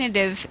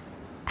cognitive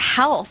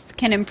health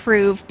can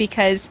improve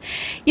because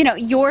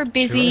you're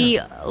busy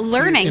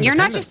learning. You're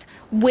not just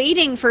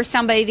waiting for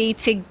somebody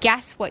to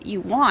guess what you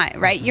want,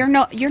 right?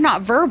 Mm-hmm. You're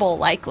not verbal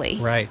likely.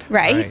 Right.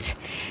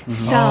 Mm-hmm.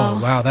 So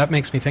wow, that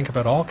makes me think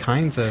about all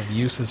kinds of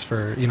uses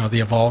for the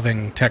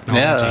evolving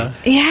technology.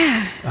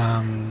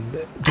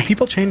 Do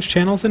people change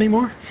channels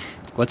anymore?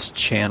 What's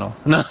channel?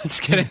 No,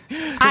 just kidding.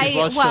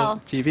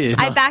 TV.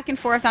 I back and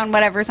forth on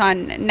whatever's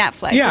on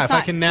Netflix. Yeah, if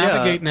I can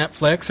navigate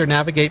Netflix or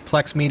navigate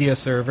Plex Media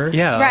Server,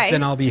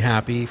 then I'll be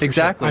happy.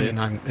 Exactly. Sure.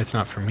 I mean, it's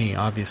not for me,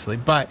 obviously,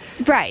 but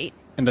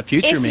in the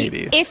future,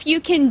 maybe. If you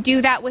can do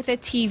that with a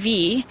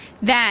TV,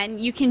 then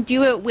you can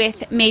do it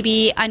with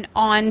maybe an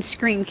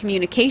on-screen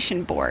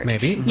communication board.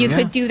 Maybe. You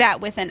could do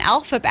that with an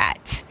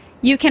alphabet.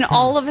 You can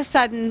all of a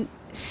sudden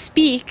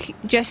speak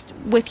just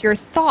with your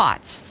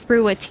thoughts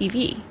through a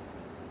TV.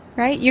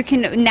 Right? You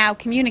can now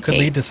communicate. Could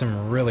lead to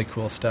some really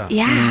cool stuff.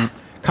 Yeah. Mm-hmm.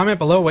 Comment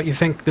below what you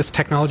think this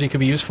technology could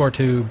be used for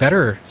to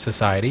better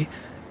society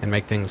and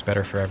make things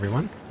better for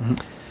everyone.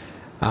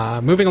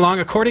 Mm-hmm. Moving along,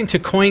 according to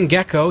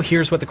CoinGecko,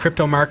 here's what the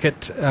crypto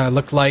market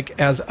looked like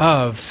as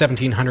of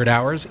 1700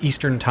 hours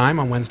Eastern Time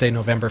on Wednesday,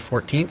 November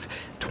 14th,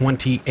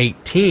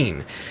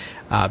 2018.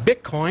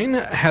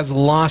 Bitcoin has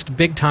lost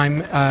big time.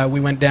 We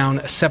went down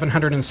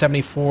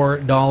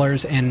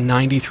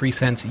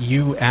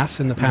 $774.93 US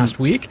in the past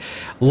week.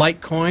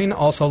 Litecoin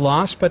also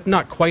lost, but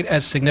not quite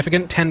as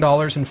significant,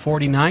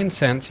 $10.49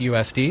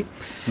 USD.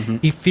 Mm-hmm.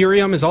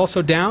 Ethereum is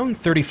also down,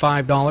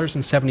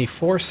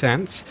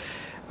 $35.74.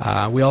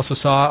 We also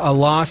saw a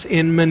loss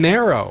in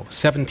Monero.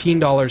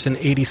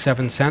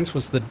 $17.87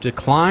 was the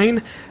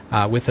decline,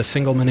 with a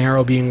single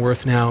Monero being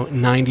worth now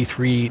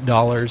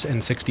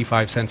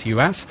 $93.65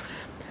 US.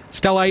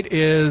 Stellite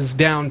is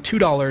down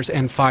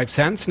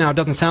 $2.05. Now, it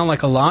doesn't sound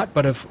like a lot,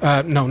 but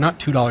no,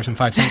 not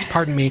 $2.05,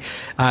 pardon me,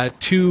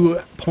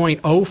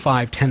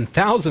 2.05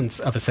 thousandths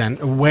of a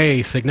cent,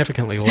 way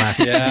significantly less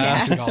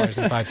than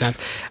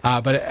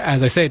 $2.05. But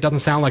as I say, it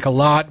doesn't sound like a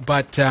lot,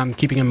 but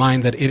keeping in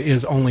mind that it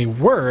is only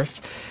worth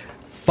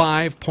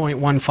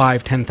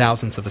 5.15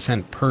 ten-thousandths of a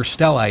cent per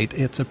stellite.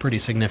 It's a pretty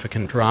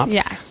significant drop.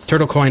 Yes.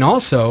 Turtle coin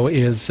also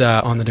is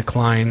on the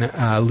decline,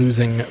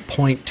 losing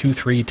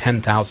 0.23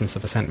 ten-thousandths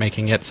of a cent,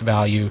 making its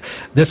value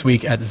this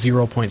week at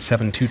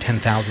 0.72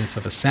 ten-thousandths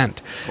of a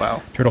cent.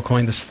 Wow. Turtle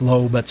coin, the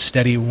slow but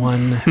steady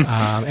one.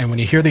 And when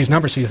you hear these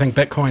numbers, so you think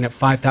Bitcoin at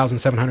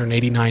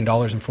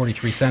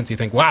 $5,789.43, you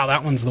think, wow,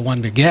 that one's the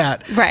one to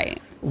get. Right.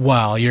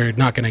 Well, you're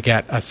not going to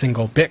get a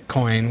single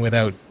Bitcoin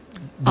without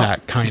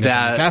that kind of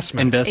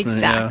investment.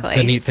 Exactly.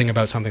 The neat thing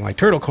about something like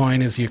Turtle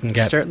Coin is you can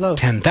get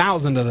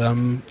 10,000 of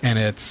them, and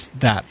it's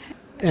that.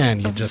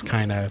 And you just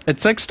kind of...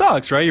 It's like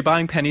stocks, right? You're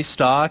buying penny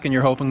stock, and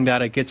you're hoping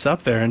that it gets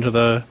up there into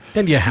the,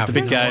 and you have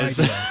the big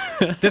guys.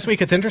 This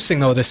week it's interesting,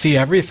 though, to see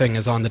everything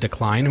is on the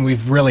decline, and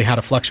we've really had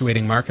a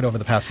fluctuating market over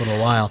the past little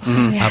while.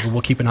 But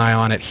we'll keep an eye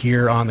on it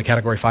here on the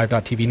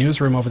Category5.tv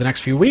newsroom over the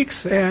next few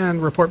weeks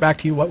and report back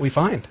to you what we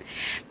find.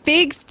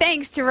 Big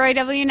thanks to Roy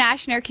W.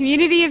 Nash and our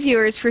community of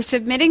viewers for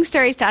submitting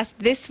stories to us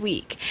this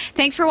week.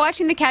 Thanks for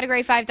watching the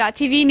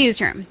Category5.tv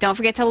newsroom. Don't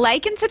forget to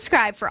like and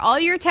subscribe for all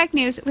your tech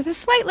news with a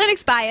slight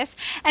Linux bias.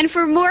 And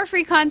for more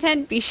free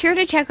content, be sure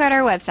to check out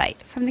our website.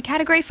 From the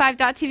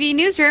Category5.tv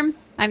newsroom,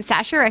 I'm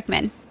Sasha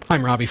Rickman.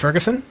 I'm Robbie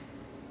Ferguson.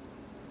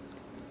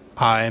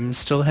 I'm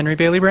still Henry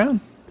Bailey Brown.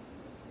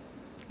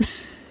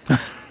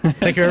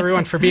 Thank you,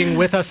 everyone, for being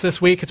with us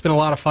this week. It's been a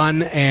lot of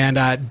fun.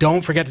 And don't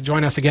forget to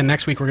join us again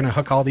next week. We're going to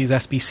hook all these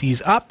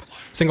SBCs up.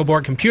 Single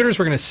board computers,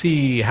 we're going to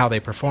see how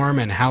they perform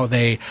and how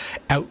they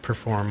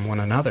outperform one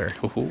another.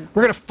 We're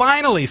going to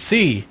finally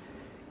see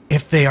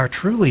if they are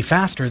truly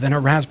faster than a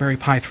Raspberry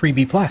Pi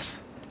 3B+.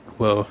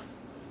 Whoa.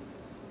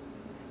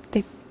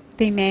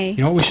 They may.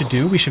 You know what we should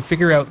do? We should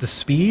figure out the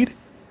speed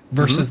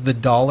versus the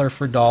dollar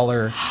for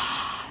dollar.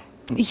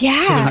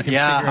 Yeah. So that we can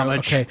Yeah, figure how out,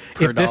 much okay,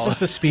 per if this dollar? is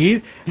the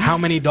speed, how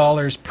many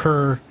dollars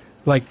per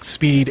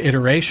speed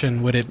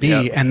iteration would it be?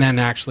 Yep. And then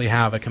actually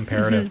have a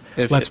comparative.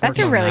 Let's That's work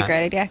a on really that.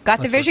 great idea. Got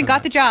the Let's vision, work on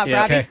got the job,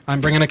 Yeah. Robbie. Okay,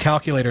 I'm bringing a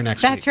calculator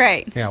next week. That's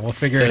right. Yeah, we'll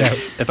figure it out.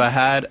 If I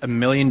had $1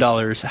 million,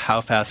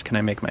 how fast can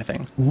I make my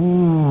thing?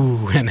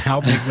 Ooh, and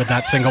how big would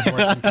that single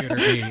board computer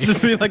be? Does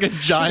this be like a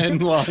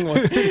giant long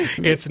one?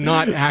 It's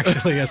not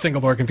actually a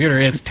single board computer.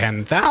 It's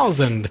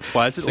 10,000.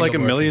 Why is it like a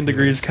million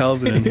degrees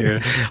Kelvin in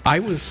here? I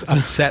was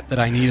upset that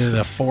I needed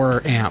a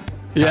 4 amp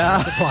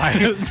Yeah. supply.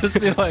 Just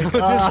be like, So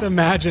just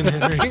imagine,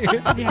 Henry.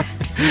 Yeah.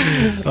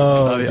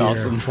 Oh, That'd be dear.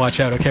 awesome. Watch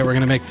out. Okay, we're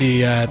going to make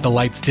the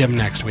lights dim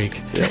next week.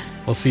 Yep.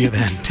 We'll see you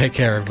then. Take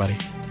care, everybody.